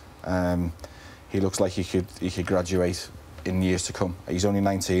him. He looks like he could graduate in years to come. He's only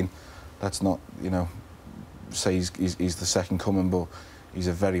 19. That's not, say he's the second coming, but he's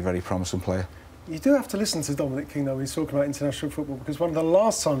a very, very promising player. You do have to listen to Dominic King, though, when he's talking about international football, because one of the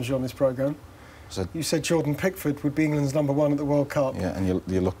last times you're on this programme, you said Jordan Pickford would be England's #1 at the World Cup. Yeah, and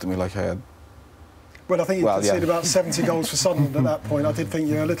you looked at me like I had... Well, I think you conceded about 70 goals for Sunderland at that point. I did think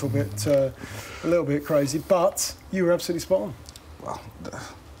you were a little bit crazy, but you were absolutely spot on.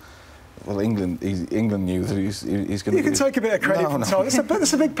 Well, England knew that he's going to... You can take a bit of credit from time.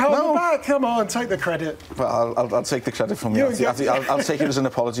 That's a big pat on the back. Come on, take the credit. But I'll take the credit from you. I'll take it as an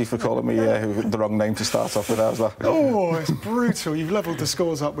apology for calling me the wrong name to start off with. How's that? Oh, it's brutal. You've levelled the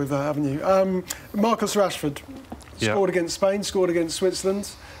scores up with that, haven't you? Marcus Rashford scored against Spain, scored against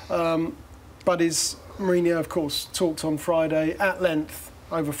Switzerland. But Mourinho, of course, talked on Friday at length,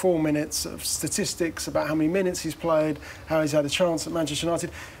 over 4 minutes of statistics about how many minutes he's played, how he's had a chance at Manchester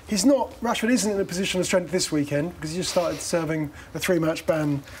United. Rashford isn't in a position of strength this weekend because he just started serving a 3-match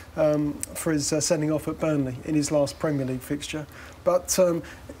ban for his sending off at Burnley in his last Premier League fixture. But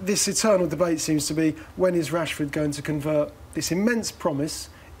this eternal debate seems to be, when is Rashford going to convert this immense promise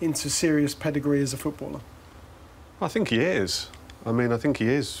into serious pedigree as a footballer? I think he is. I think he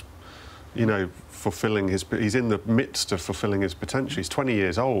is, fulfilling he's in the midst of fulfilling his potential. He's 20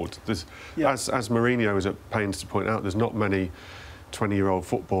 years old. As Mourinho is at pains to point out, there's not many 20-year-old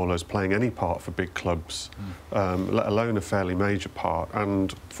footballers playing any part for big clubs, let alone a fairly major part,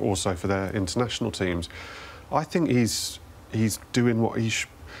 and also for their international teams. I think he's doing what he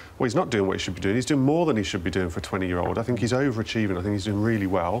well, he's not doing what he should be doing. He's doing more than he should be doing for a 20-year-old. I think he's overachieving. I think he's doing really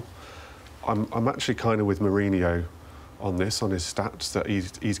well. I'm actually kind of with Mourinho on this, on his stats, that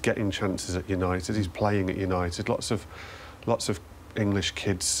he's getting chances at United. He's playing at United. Lots of English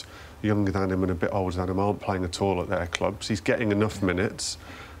kids younger than him and a bit older than him aren't playing at all at their clubs. He's getting enough minutes.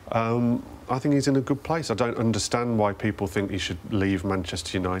 I think he's in a good place. I don't understand why people think he should leave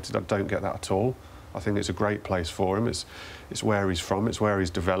Manchester United. I don't get that at all. I think it's a great place for him. It's where he's from. It's where he's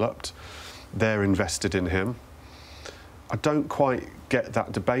developed. They're invested in him. I don't quite get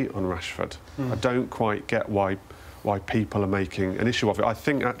that debate on Rashford. I don't quite get why people are making an issue of it. I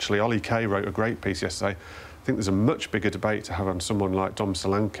think actually Ollie Kay wrote a great piece yesterday. I think there's a much bigger debate to have on someone like Dom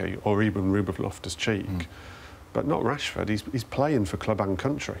Solanke or even Ruben Loftus-Cheek, but not Rashford. He's playing for club and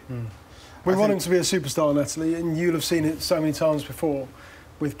country. We want him to be a superstar, Natalie, and you'll have seen it so many times before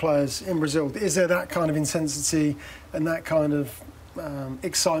with players in Brazil. Is there that kind of intensity and that kind of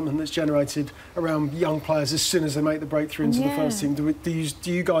excitement that's generated around young players as soon as they make the breakthrough into the first team?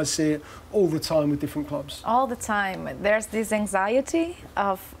 Do you guys see it all the time with different clubs? All the time. There's this anxiety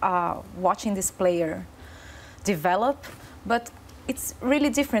of watching this player develop, but it's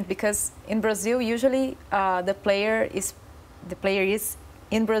really different because in Brazil usually the player is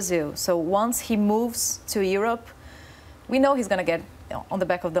in Brazil. So once he moves to Europe, we know he's going to get on the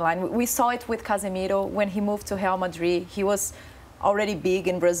back of the line. We saw it with Casemiro when he moved to Real Madrid. He was already big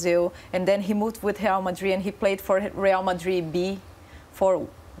in Brazil, and then he moved with Real Madrid and he played for Real Madrid B for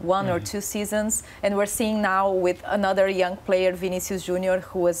 1 or 2 seasons. And we're seeing now with another young player, Vinicius Junior,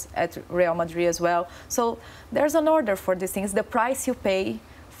 who was at Real Madrid as well. So there's an order for these things, the price you pay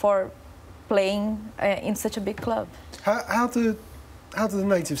for playing in such a big club. How do the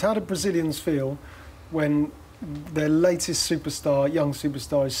natives, how do Brazilians feel when their latest superstar, young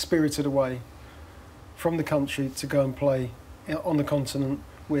superstar, is spirited away from the country to go and play on the continent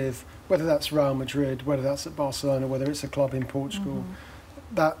with, whether that's Real Madrid, whether that's at Barcelona, whether it's a club in Portugal,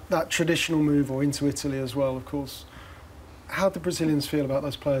 that traditional move, or into Italy as well, of course. How do Brazilians feel about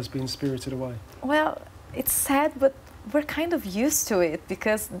those players being spirited away? Well, it's sad, but we're kind of used to it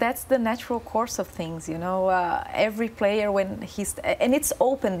because that's the natural course of things, you know. Every player, when he's... And it's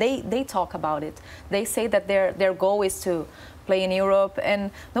open, they talk about it. They say that their goal is to play in Europe,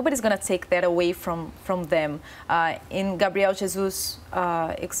 and nobody's going to take that away from them. In Gabriel Jesus'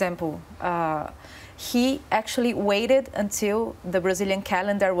 example, he actually waited until the Brazilian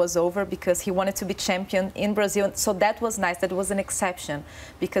calendar was over because he wanted to be champion in Brazil. So that was nice. That was an exception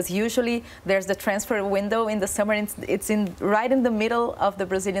because usually there's the transfer window in the summer. And it's right in the middle of the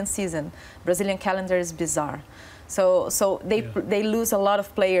Brazilian season. Brazilian calendar is bizarre. So they lose a lot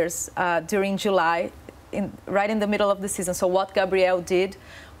of players during July, right in the middle of the season. So what Gabriel did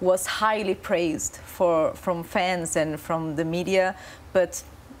was highly praised from fans and from the media, but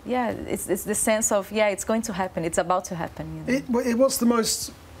yeah, it's the sense of, yeah, it's going to happen. It's about to happen. You know? What's the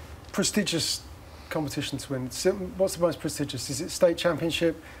most prestigious competition to win? What's the most prestigious? Is it state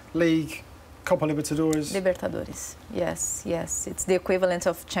championship, league, Copa Libertadores? Libertadores, yes, yes. It's the equivalent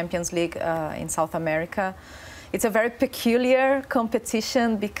of Champions League in South America. It's a very peculiar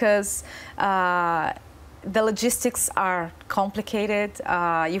competition because the logistics are complicated.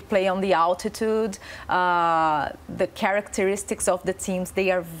 You play on the altitude. The characteristics of the teams, they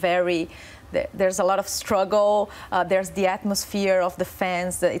are very... There's a lot of struggle. There's the atmosphere of the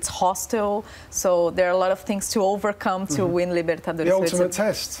fans. It's hostile. So there are a lot of things to overcome to win Libertadores. The ultimate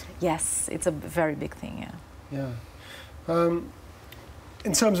test. Yes, it's a very big thing, yeah. Yeah.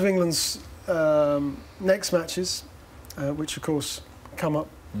 In terms of England's next matches, which of course come up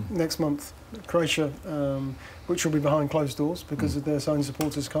next month, Croatia, which will be behind closed doors because of their own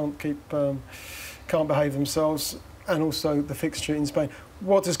supporters can't behave themselves, and also the fixture in Spain.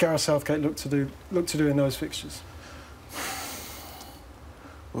 What does Gareth Southgate look to do in those fixtures?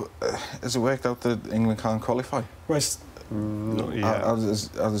 Well, has it worked out that England can't qualify? Not yet. How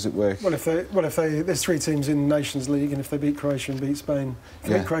does it work? Well, if there's 3 teams in the Nations League, and if they beat Croatia and beat Spain, if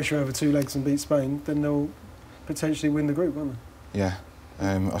they beat Croatia over 2 legs and beat Spain, then they'll potentially win the group, won't they? Yeah.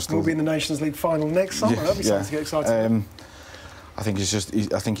 We'll be in the Nations League final next summer. That'll be something to get excited about. I think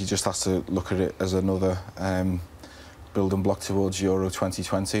he just has to look at it as another building block towards Euro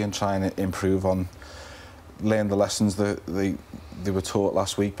 2020 and try and improve on, learn the lessons that they were taught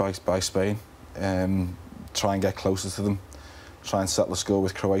last week by Spain. Try and get closer to them. Try and settle the score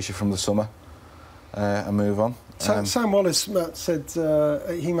with Croatia from the summer and move on. Sam Wallace, Matt, said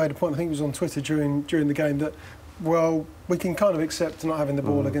he made a point. I think it was on Twitter during the game that, well, we can kind of accept not having the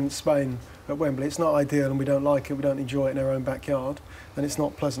ball against Spain at Wembley. It's not ideal and we don't like it, we don't enjoy it in our own backyard, and it's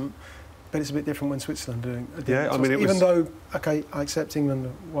not pleasant. But it's a bit different when Switzerland are doing it. Yeah, I mean, even though, OK, I accept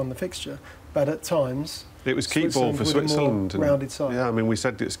England won the fixture, but at times... It was keep ball for Switzerland. Rounded side. Yeah, I mean, we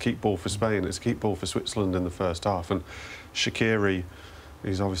said it's keep ball for Spain. It's keep ball for Switzerland in the first half. And Shaqiri,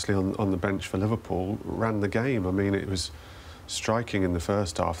 who's obviously on the bench for Liverpool, ran the game. I mean, it was striking in the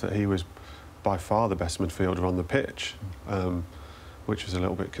first half that he was by far the best midfielder on the pitch, which was a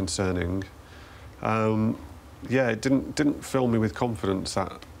little bit concerning. Yeah, it didn't fill me with confidence,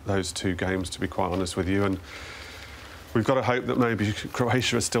 those two games, to be quite honest with you. And we've got to hope that maybe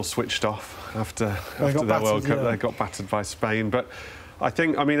Croatia is still switched off after their World Cup. They got battered by Spain. But I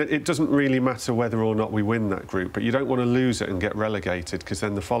think, I mean, it doesn't really matter whether or not we win that group, but you don't want to lose it and get relegated, because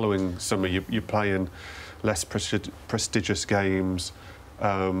then the following summer you play in less prestigious games,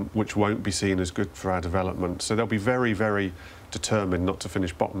 which won't be seen as good for our development. So they'll be very, very determined not to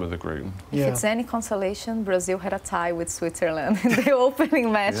finish bottom of the group. If it's any consolation, Brazil had a tie with Switzerland in the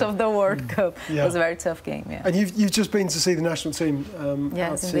opening match of the World Cup. It was a very tough game. And you've just been to see the national team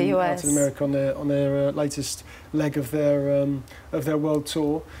out in the US, out in America on their latest leg of their world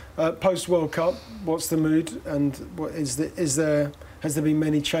tour. Post World Cup, what's the mood, and what has there been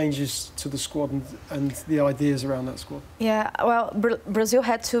many changes to the squad and the ideas around that squad? Yeah, well, Brazil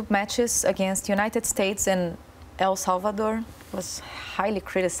had 2 matches against the United States and El Salvador. Was highly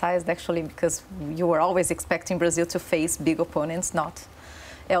criticized, actually, because you were always expecting Brazil to face big opponents, not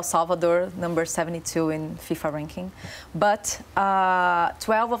El Salvador, number 72 in FIFA ranking. But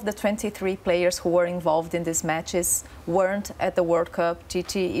 12 of the 23 players who were involved in these matches weren't at the World Cup.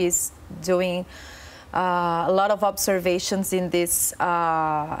 Tite is doing a lot of observations in this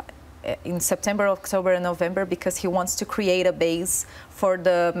in September, October and November, because he wants to create a base for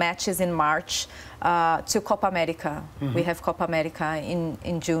the matches in March to Copa America. We have Copa America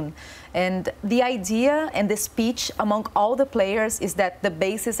in June. And the idea and the speech among all the players is that the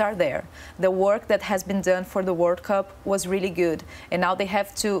bases are there. The work that has been done for the World Cup was really good. And now they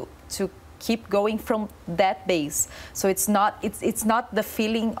have to keep going from that base. So it's not the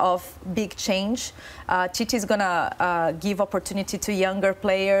feeling of big change. Tite is gonna give opportunity to younger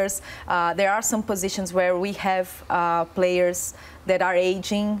players. There are some positions where we have players that are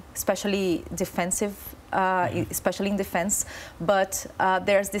aging, especially defensive, especially in defense. But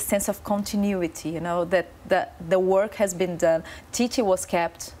there's this sense of continuity, you know, that the work has been done. Tite was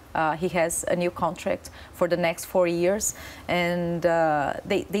kept. He has a new contract for the next 4 years, and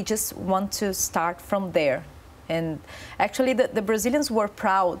they just want to start from there. And actually, the Brazilians were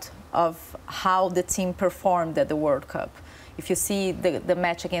proud of how the team performed at the World Cup. If you see the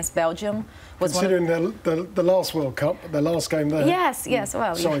match against Belgium, was considering the last World Cup, the last game there. Yes.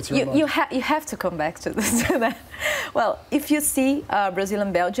 Well, you have to come back to that. Well, if you see Brazil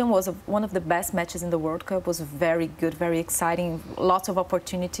and Belgium was one of the best matches in the World Cup. Was very good, very exciting, lots of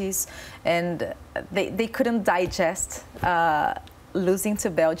opportunities, and they couldn't digest losing to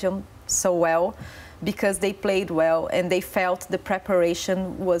Belgium so well, because they played well and they felt the preparation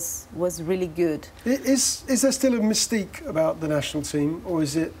was really good. Is there still a mystique about the national team, or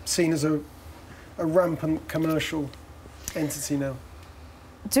is it seen as a rampant commercial entity now?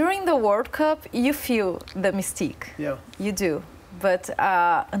 During the World Cup, you feel the mystique. Yeah. You do. But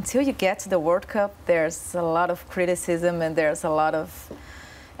until you get to the World Cup, there's a lot of criticism and there's a lot of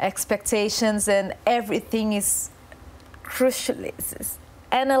expectations, and everything is crucially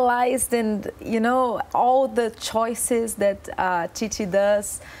analyzed, and you know, all the choices that Tite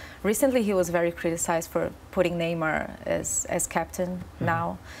does. Recently he was very criticized for putting Neymar as captain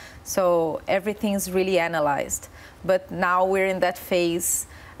now. So everything's really analyzed. But now we're in that phase.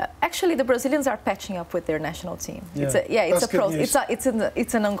 Actually, the Brazilians are patching up with their national team.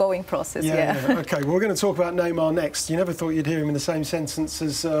 It's an ongoing process. Okay, well, we're going to talk about Neymar next. You never thought you'd hear him in the same sentence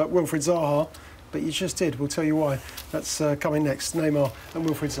as Wilfried Zaha, but you just did. We'll tell you why. That's coming next. Neymar and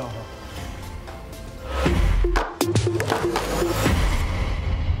Wilfried Zaha.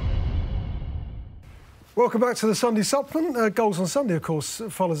 Welcome back to the Sunday Supplement. Goals on Sunday, of course,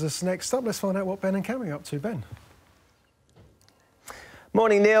 follows us next up. Let's find out what Ben and Cami are up to. Ben.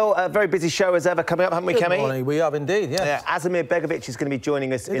 Morning, Neil. A very busy show as ever coming up, haven't we, Cami? Good morning. We have indeed, yes. Asmir Begovic is going to be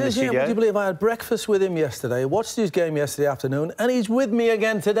joining us in the studio. Would you believe I had breakfast with him yesterday, watched his game yesterday afternoon, and he's with me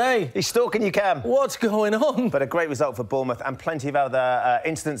again today. He's stalking you, Cam. What's going on? But a great result for Bournemouth and plenty of other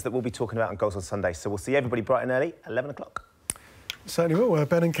incidents that we'll be talking about on Goals on Sunday. So we'll see everybody bright and early, 11 o'clock. Certainly will.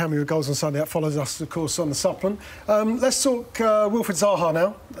 Ben and Cami with Goals on Sunday. That follows us, of course, on the Supplement. Let's talk Wilfried Zaha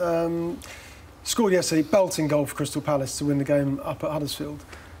now. Scored yesterday, belting goal for Crystal Palace to win the game up at Huddersfield.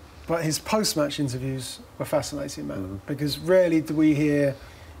 But his post-match interviews were fascinating, man, because rarely do we hear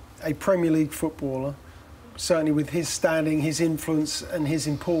a Premier League footballer, certainly with his standing, his influence and his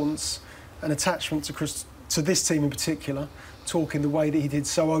importance an attachment to this team in particular, talking the way that he did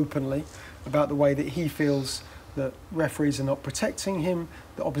so openly about the way that he feels that referees are not protecting him,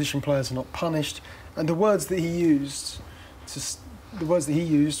 that opposition players are not punished, and the words that he used,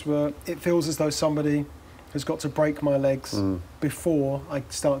 were, "It feels as though somebody has got to break my legs before I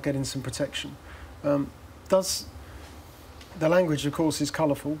start getting some protection." Does the language, of course, is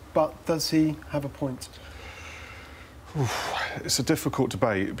colourful, but does he have a point? It's a difficult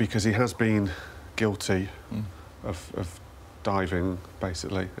debate because he has been guilty of diving,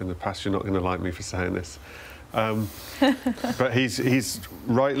 basically, in the past. You're not going to like me for saying this. But he's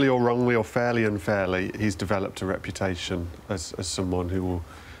rightly or wrongly or fairly unfairly, he's developed a reputation as someone who will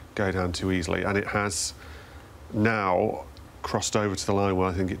go down too easily, and it has now crossed over to the line where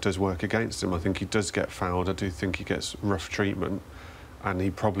I think it does work against him. I think he does get fouled. I do think he gets rough treatment, and he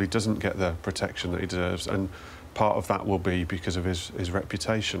probably doesn't get the protection that he deserves, and part of that will be because of his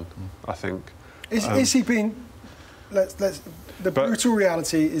reputation, I think. Is he being... The brutal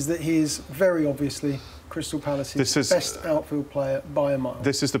reality is that he is very obviously Crystal Palace's best outfield player by a mile.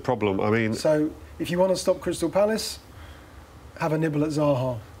 This is the problem. I mean... So, if you want to stop Crystal Palace, have a nibble at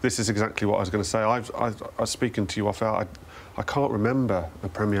Zaha. This is exactly what I was going to say. I was speaking to you off air. I can't remember a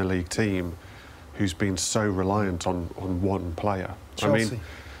Premier League team who's been so reliant on one player. Chelsea. I mean,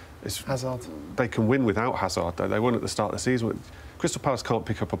 Hazard. They can win without Hazard, though. They won at the start of the season. Crystal Palace can't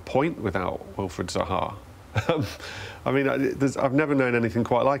pick up a point without Wilfried Zaha. I mean, I've never known anything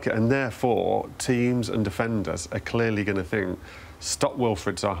quite like it, and therefore teams and defenders are clearly going to think, stop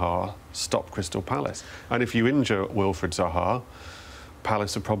Wilfried Zaha, stop Crystal Palace. And if you injure Wilfried Zaha,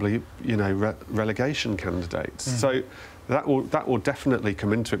 Palace are probably, you know, relegation candidates. So that will definitely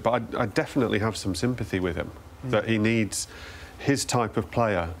come into it. But I definitely have some sympathy with him, that he needs... His type of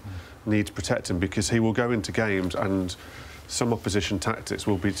player needs protecting, because he will go into games and some opposition tactics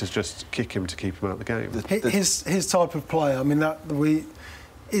will be to just kick him to keep him out of the game. His type of player, I mean,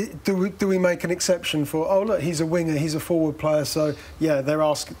 do we make an exception for, oh, look, he's a winger, he's a forward player, so, yeah, they're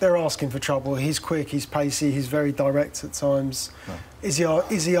asking for trouble. He's quick, he's pacey, he's very direct at times. No. Is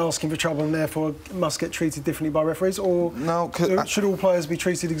he asking for trouble and therefore must get treated differently by referees, or no, should all players be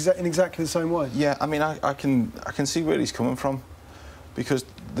treated in exactly the same way? Yeah, I mean, I can see where he's coming from, because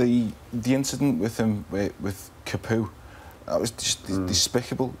the incident with him with Capu, that was just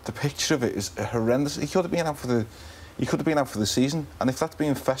despicable. The picture of it is horrendous. He could have been out for the season, and if that's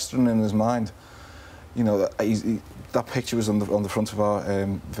been festering in his mind, you know, that picture was on the front of our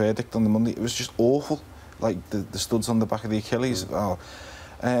verdict on the Monday. It was just awful, like the studs on the back of the Achilles.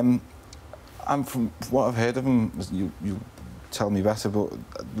 And from what I've heard of him, you tell me better, but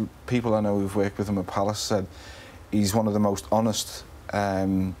people I know who've worked with him at Palace said he's one of the most honest,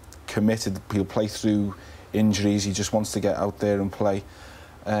 committed. He'll play through injuries. He just wants to get out there and play.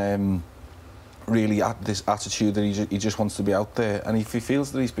 Really, this attitude that he just wants to be out there. And if he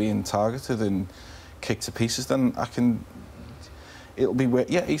feels that he's being targeted and kicked to pieces, then it'll be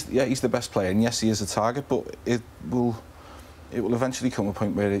he's the best player, and yes, he is a target, but it will eventually come a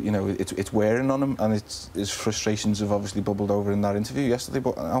point where it's wearing on him, and his frustrations have obviously bubbled over in that interview yesterday.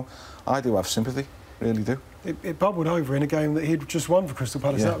 But now I do have sympathy, really do. It bubbled over in a game that he'd just won for Crystal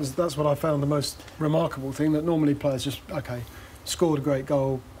Palace. Yeah. That's what I found the most remarkable thing, that normally players just, OK, scored a great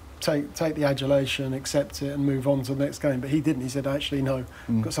goal, take the adulation, accept it and move on to the next game. But he didn't. He said, actually, no,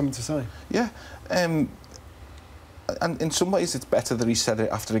 I've got something to say. Yeah. And in some ways it's better that he said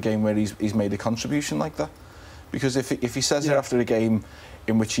it after a game where he's made a contribution like that. Because if he says it after a game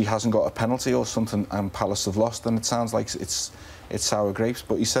in which he hasn't got a penalty or something and Palace have lost, then it sounds like it's sour grapes.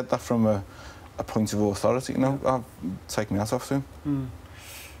 But he said that from a point of authority. You know, I'll take my hat off to him.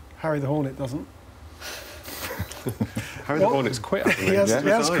 Harry the Hornet doesn't. Harry the Hornet's quit,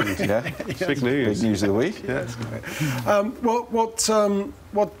 hasn't he? It's big news. Big news of the week. Yeah. What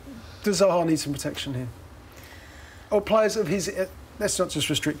does Zaha need some protection here? Or players of his... Let's not just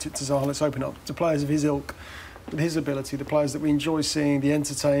restrict it to Zaha, let's open up to players of his ilk, with his ability, the players that we enjoy seeing, the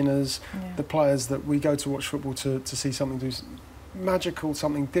entertainers, the players that we go to watch football to see something magical,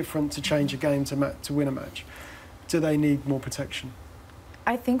 something different, to change a game, to win a match. Do they need more protection?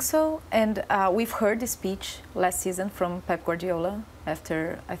 I think so, and we've heard the speech last season from Pep Guardiola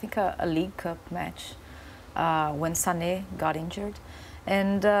after, I think, a League Cup match when Sané got injured.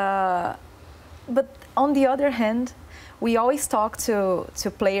 And but on the other hand, we always talk to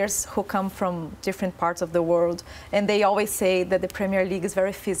players who come from different parts of the world, and they always say that the Premier League is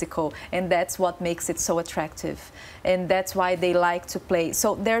very physical, and that's what makes it so attractive, and that's why they like to play.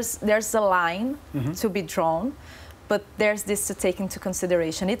 So there's a line to be drawn, but there's this to take into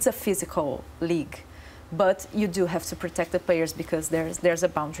consideration. It's a physical league, but you do have to protect the players because there's a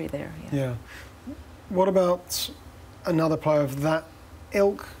boundary there. Yeah. What about another player of that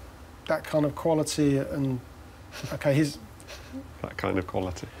ilk, that kind of quality, and okay, he's that kind of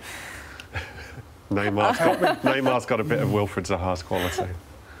quality. Neymar's got a bit of Wilfried Zaha's quality.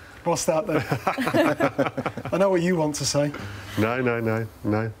 What's that then? I know what you want to say. No.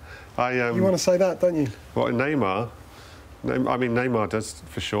 You want to say that, don't you? What, Neymar? I mean, Neymar does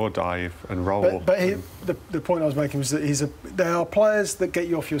for sure dive and roll. But the point I was making was that there are players that get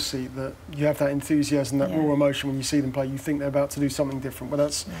you off your seat, that you have that enthusiasm, that raw emotion when you see them play. You think they're about to do something different. Well,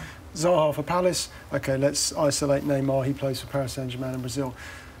 that's Zaha for Palace. OK, let's isolate Neymar. He plays for Paris Saint-Germain in Brazil.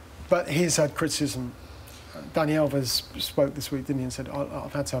 But he's had criticism. Dani Alves spoke this week, didn't he, and said,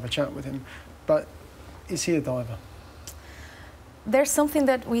 I've had to have a chat with him. But is he a diver? There's something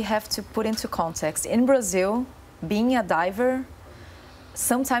that we have to put into context. In Brazil, being a diver,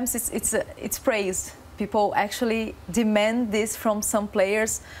 sometimes it's praised. People actually demand this from some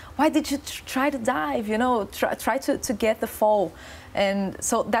players. Why did you try to dive? You know, try to get the fall. And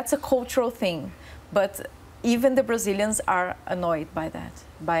so that's a cultural thing. But even the Brazilians are annoyed by that,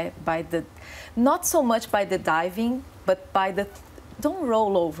 by the, not so much by the diving, but by the don't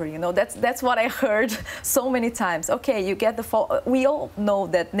roll over, you know. That's what I heard so many times. Okay, you get the fall. We all know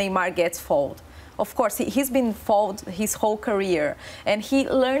that Neymar gets fouled. Of course, he's been fouled his whole career, and he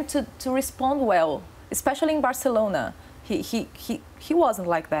learned to respond well, especially in Barcelona. He wasn't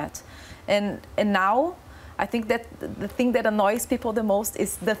like that, and now I think that the thing that annoys people the most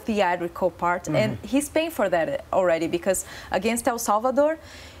is the theatrical part, and he's paying for that already, because against El Salvador,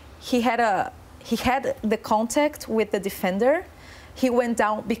 he had the contact with the defender. He went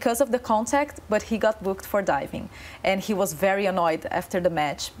down because of the contact, but he got booked for diving, and he was very annoyed after the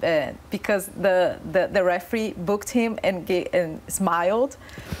match because the referee booked him and smiled,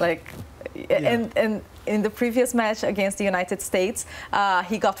 like, and in the previous match against the United States,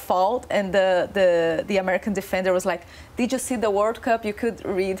 he got fouled, and the American defender was like, "Did you see the World Cup?" You could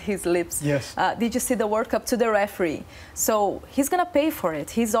read his lips. Yes. Did you see the World Cup, to the referee? So he's gonna pay for it.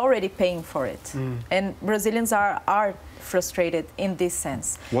 He's already paying for it, and Brazilians are frustrated in this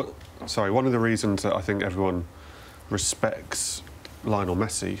sense. One of the reasons that I think everyone respects Lionel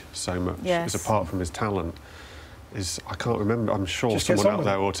Messi so much is, apart from his talent, is I can't remember. I'm sure someone out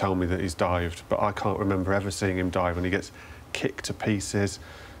there will tell me that he's dived, but I can't remember ever seeing him dive. And he gets kicked to pieces,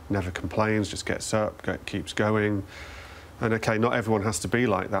 never complains, just gets up, keeps going. And OK, not everyone has to be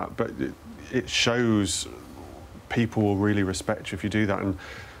like that, but it shows people will really respect you if you do that. And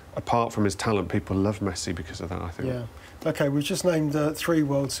apart from his talent, people love Messi because of that, I think. Yeah. OK, we've just named 3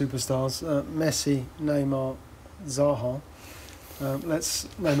 world superstars, Messi, Neymar, Zaha. Let's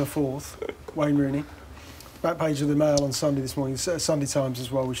name a 4th, Wayne Rooney. Back page of the Mail on Sunday this morning, Sunday Times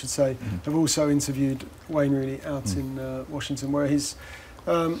as well, we should say, have also interviewed Wayne Rooney out in Washington, where he's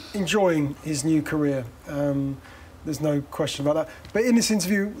enjoying his new career. There's no question about that. But in this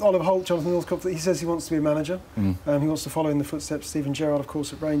interview, Oliver Holt, Jonathan Northcott, he says he wants to be a manager. He wants to follow in the footsteps of Steven Gerrard, of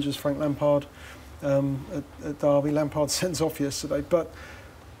course, at Rangers, Frank Lampard at Derby. Lampard sends off yesterday. But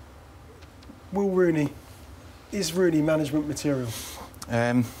is Rooney management material?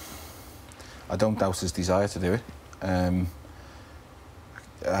 I don't doubt his desire to do it. I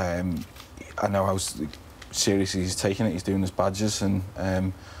know how seriously he's taking it. He's doing his badges,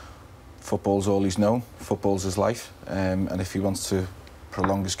 and football's all he's known. Football's his life, and if he wants to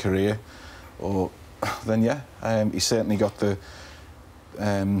prolong his career, then he's certainly got the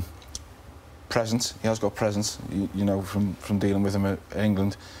presence. He has got presence. You know, from dealing with him at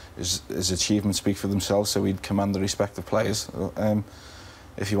England, his achievements speak for themselves. So he'd command the respect of players.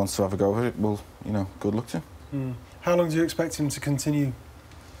 If he wants to have a go at it, well, you know, good luck to him. How long do you expect him to continue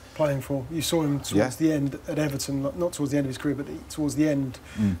playing for? You saw him towards the end at Everton, not towards the end of his career, but towards the end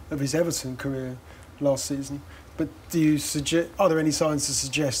of his Everton career last season. But are there any signs to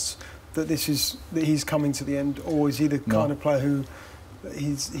suggest that he's coming to the end, or is he the kind of player who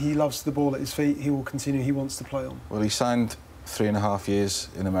he loves the ball at his feet, he will continue, he wants to play on? Well, he signed 3.5 years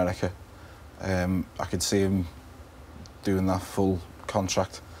in America. I could see him doing that full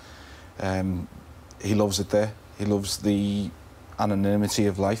contract. He loves it there. He loves the anonymity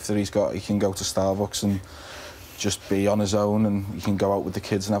of life that he's got. He can go to Starbucks and just be on his own, and he can go out with the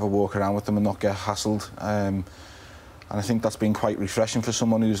kids and have a walk around with them and not get hassled. And I think that's been quite refreshing for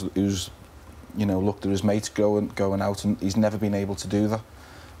someone who's you know, looked at his mates going out, and he's never been able to do that,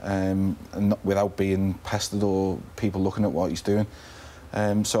 and not, without being pestered or people looking at what he's doing.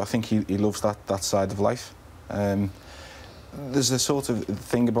 So I think he loves that side of life. There's a sort of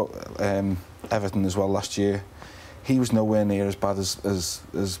thing about Everton as well last year. He was nowhere near as bad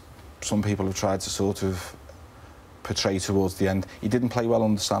as some people have tried to sort of portray towards the end. He didn't play well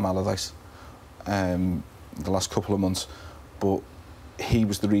under Sam Allardyce the last couple of months, but he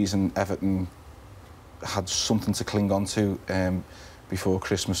was the reason Everton had something to cling on to before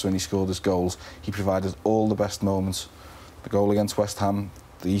Christmas when he scored his goals. He provided all the best moments. The goal against West Ham,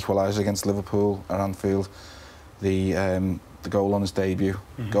 the equaliser against Liverpool at Anfield, the goal on his debut,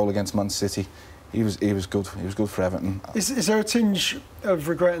 goal against Man City. He was good. He was good for Everton. Is there a tinge of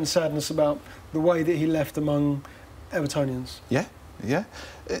regret and sadness about the way that he left among Evertonians? Yeah.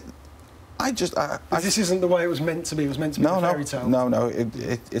 This isn't the way it was meant to be. It was meant to be a fairy tale. No.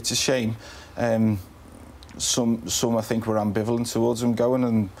 It's a shame. Some I think were ambivalent towards him going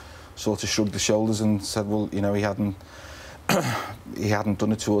and sort of shrugged the shoulders and said, well, you know, he hadn't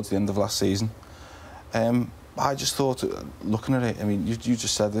done it towards the end of last season. I just thought, looking at it, I mean, you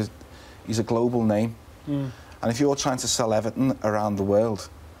just said that he's a global name, and if you're trying to sell Everton around the world,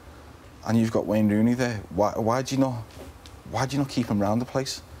 and you've got Wayne Rooney there, why do you not keep him around the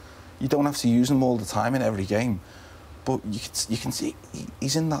place? You don't have to use him all the time in every game, but you can see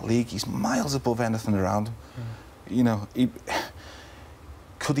he's in that league. He's miles above anything around him. You know,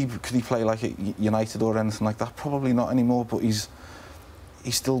 could he play like at United or anything like that? Probably not anymore. But he's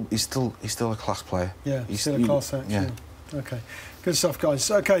still a class player. Yeah, he's still a class act. Yeah. Okay, good stuff, guys.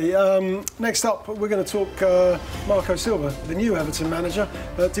 Okay, next up we're going to talk Marco Silva, the new Everton manager.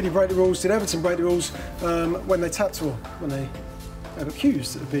 Did he break the rules? Did Everton break the rules when they tapped, or when they were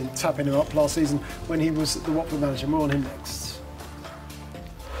accused of tapping him up last season when he was the Watford manager? More on him next.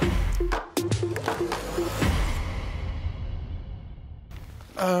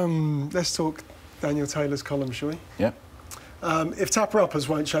 Let's talk Daniel Taylor's column, shall we? Yeah. If tapper-uppers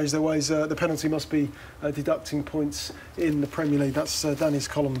won't change their ways, the penalty must be deducting points in the Premier League. That's Danny's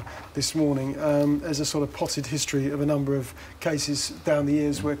column this morning. There's a sort of potted history of a number of cases down the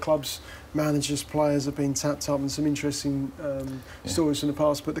years where clubs, managers, players have been tapped up, and some interesting stories from the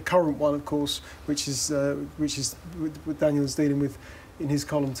past. But the current one, of course, which is what Daniel's dealing with in his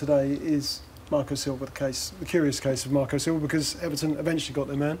column today, is Marco Silva, the curious case of Marco Silva, because Everton eventually got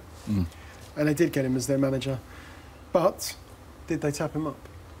their man, and they did get him as their manager. But did they tap him up?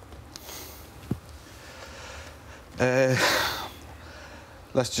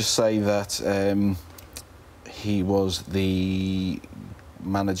 Let's just say that he was the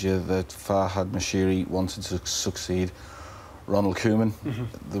manager that Farhad Moshiri wanted to succeed Ronald Koeman.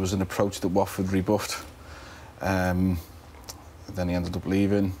 There was an approach that Watford rebuffed. Then he ended up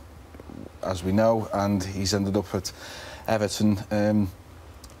leaving, as we know, and he's ended up at Everton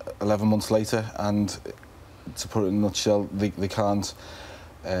 11 months later, and to put it in a nutshell, they can't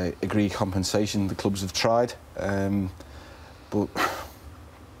agree compensation. The clubs have tried, but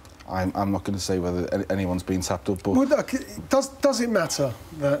I'm not going to say whether anyone's been tapped up. But does it matter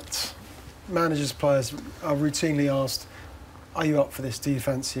that managers, players are routinely asked, "Are you up for this? Do you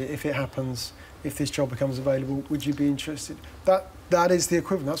fancy it? If it happens, if this job becomes available, would you be interested?" That is the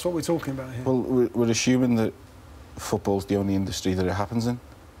equivalent. That's what we're talking about here. Well, we're assuming that football's the only industry that it happens in.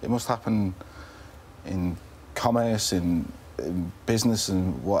 It must happen in commerce, in business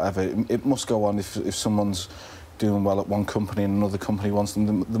and whatever. It must go on. If someone's doing well at one company and another company wants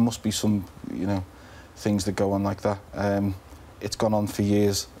them, there must be some, you know, things that go on like that. It's gone on for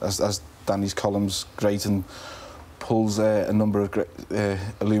years, as Danny's column's great and pulls a number of great,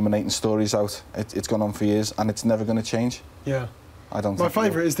 illuminating stories out. It's gone on for years, and it's never going to change. Yeah. I don't. My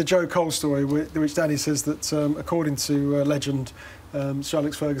favourite is the Joe Cole story, which Danny says that, according to legend, Sir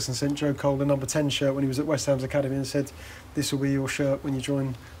Alex Ferguson sent Joe Cole a number 10 shirt when he was at West Ham's academy and said, "This will be your shirt when you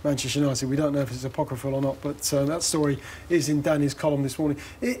join Manchester United." We don't know if it's apocryphal or not, but that story is in Danny's column this morning.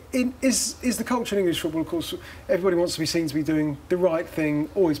 Is the culture in English football, of course, everybody wants to be seen to be doing the right thing,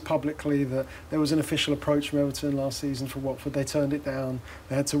 always publicly. That there was an official approach from Everton last season for Watford. They turned it down.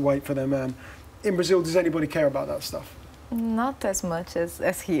 They had to wait for their man. In Brazil, does anybody care about that stuff? Not as much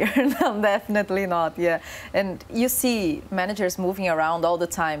as here. No, definitely not, yeah. And you see managers moving around all the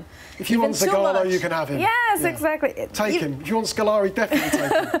time. If you want Zagallo, you can have him. Yes, exactly. Take him. If you want Scolari, definitely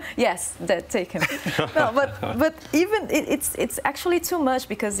take him. Yes, take him. No, but even it's actually too much,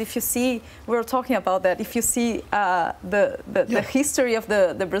 because if you see, we were talking about that, if you see the history of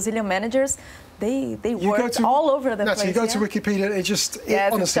the Brazilian managers, they worked all over the place. You go to Wikipedia,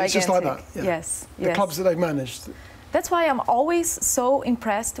 honestly, it's just like that. Yeah. Yes. The clubs that they've managed. That's why I'm always so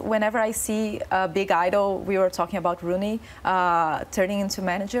impressed whenever I see a big idol. We were talking about Rooney turning into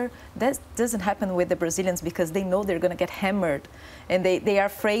manager. That doesn't happen with the Brazilians, because they know they're going to get hammered, and they are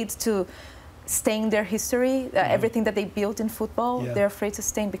afraid to stain their history, everything that they built in football. They're afraid to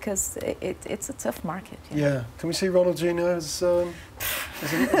stain, because it's a tough market. Yeah. Can we see Ronald Jr. as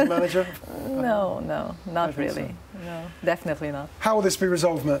as a manager? No, not really. So. No, definitely not. How will this be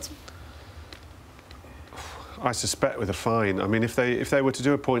resolved, Matt? I suspect with a fine. I mean, if they were to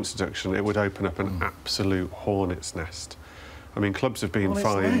do a points deduction, it would open up an absolute hornet's nest. I mean, clubs have been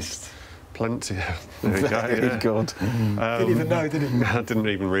fined plenty. There you go. Very good. Didn't even know, did he? I didn't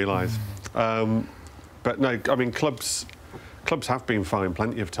even realise. But no, I mean, clubs have been fined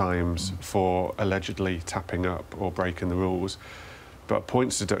plenty of times for allegedly tapping up or breaking the rules. But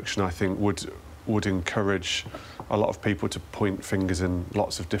points deduction, I think, would encourage a lot of people to point fingers in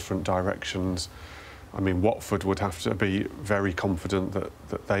lots of different directions. I mean, Watford would have to be very confident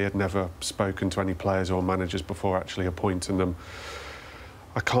that they had never spoken to any players or managers before actually appointing them.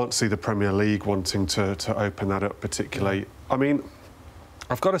 I can't see the Premier League wanting to open that up particularly. I mean,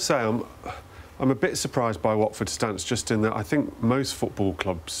 I've got to say, I'm a bit surprised by Watford's stance, just in that I think most football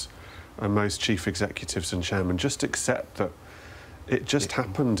clubs and most chief executives and chairmen just accept that it just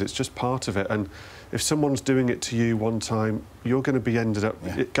happened, it's just part of it. And if someone's doing it to you one time, you're going to be ended up...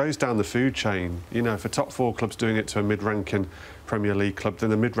 Yeah. It goes down the food chain. You know, if a top four club's doing it to a mid-ranking Premier League club, then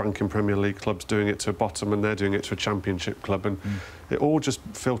the mid-ranking Premier League club's doing it to a bottom and they're doing it to a Championship club. And it all just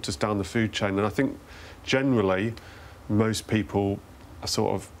filters down the food chain. And I think, generally, most people are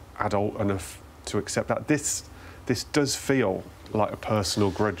sort of adult enough to accept that. This does feel like a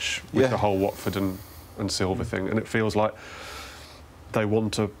personal grudge with the whole Watford and Silva thing. And it feels like they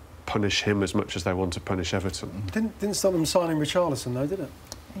want to punish him as much as they want to punish Everton. Didn't stop them signing Richarlison, though, did it?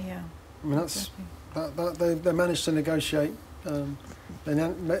 Yeah. I mean, they managed to negotiate. They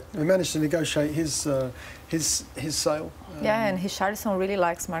managed to negotiate his sale. Yeah, and Richarlison really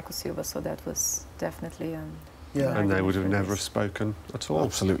likes Marcus Silva, so that was definitely. And they would have never spoken at all.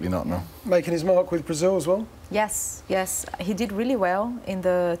 Absolutely not. No. Making his mark with Brazil as well. Yes, he did really well in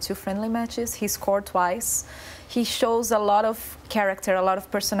the 2 friendly matches. He scored twice. He shows a lot of character, a lot of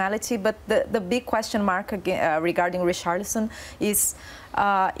personality, but the big question mark regarding Richarlison is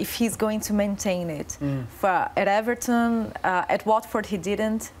if he's going to maintain it. At Everton, at Watford he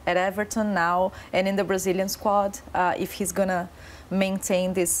didn't, at Everton now, and in the Brazilian squad, if he's going to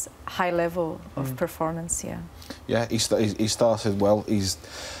maintain this high level of performance, Yeah, he started well.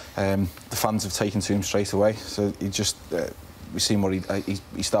 The fans have taken to him straight away, so he just, we've seen what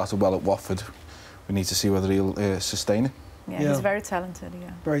he started well at Watford. We need to see whether he'll sustain it. Yeah, he's very talented,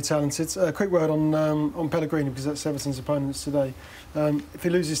 Very talented. A quick word on Pellegrini, because that's Everton's opponents today. If he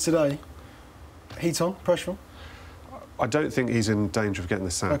loses today, heat on, pressure on? I don't think he's in danger of getting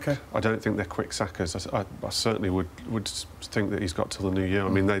the sack. Okay. I don't think they're quick sackers. I certainly would think that he's got till the new year. I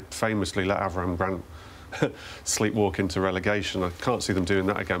mean, they famously let Avram Grant sleepwalk into relegation. I can't see them doing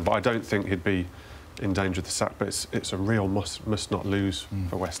that again, but I don't think he'd be in danger of the sack. But it's a real must not lose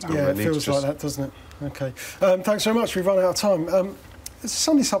for West Ham. Yeah, it feels like that, doesn't it? OK. Thanks very much. We've run out of time. It's a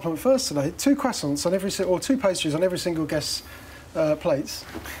Sunday supplement first today. 2 croissants on every... or 2 pastries on every single guest's plates.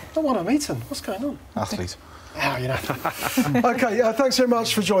 Not one I'm eating. What's going on? Athlete. Oh, you know. OK, thanks very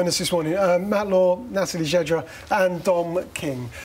much for joining us this morning. Matt Law, Natalie Gedra and Dom King.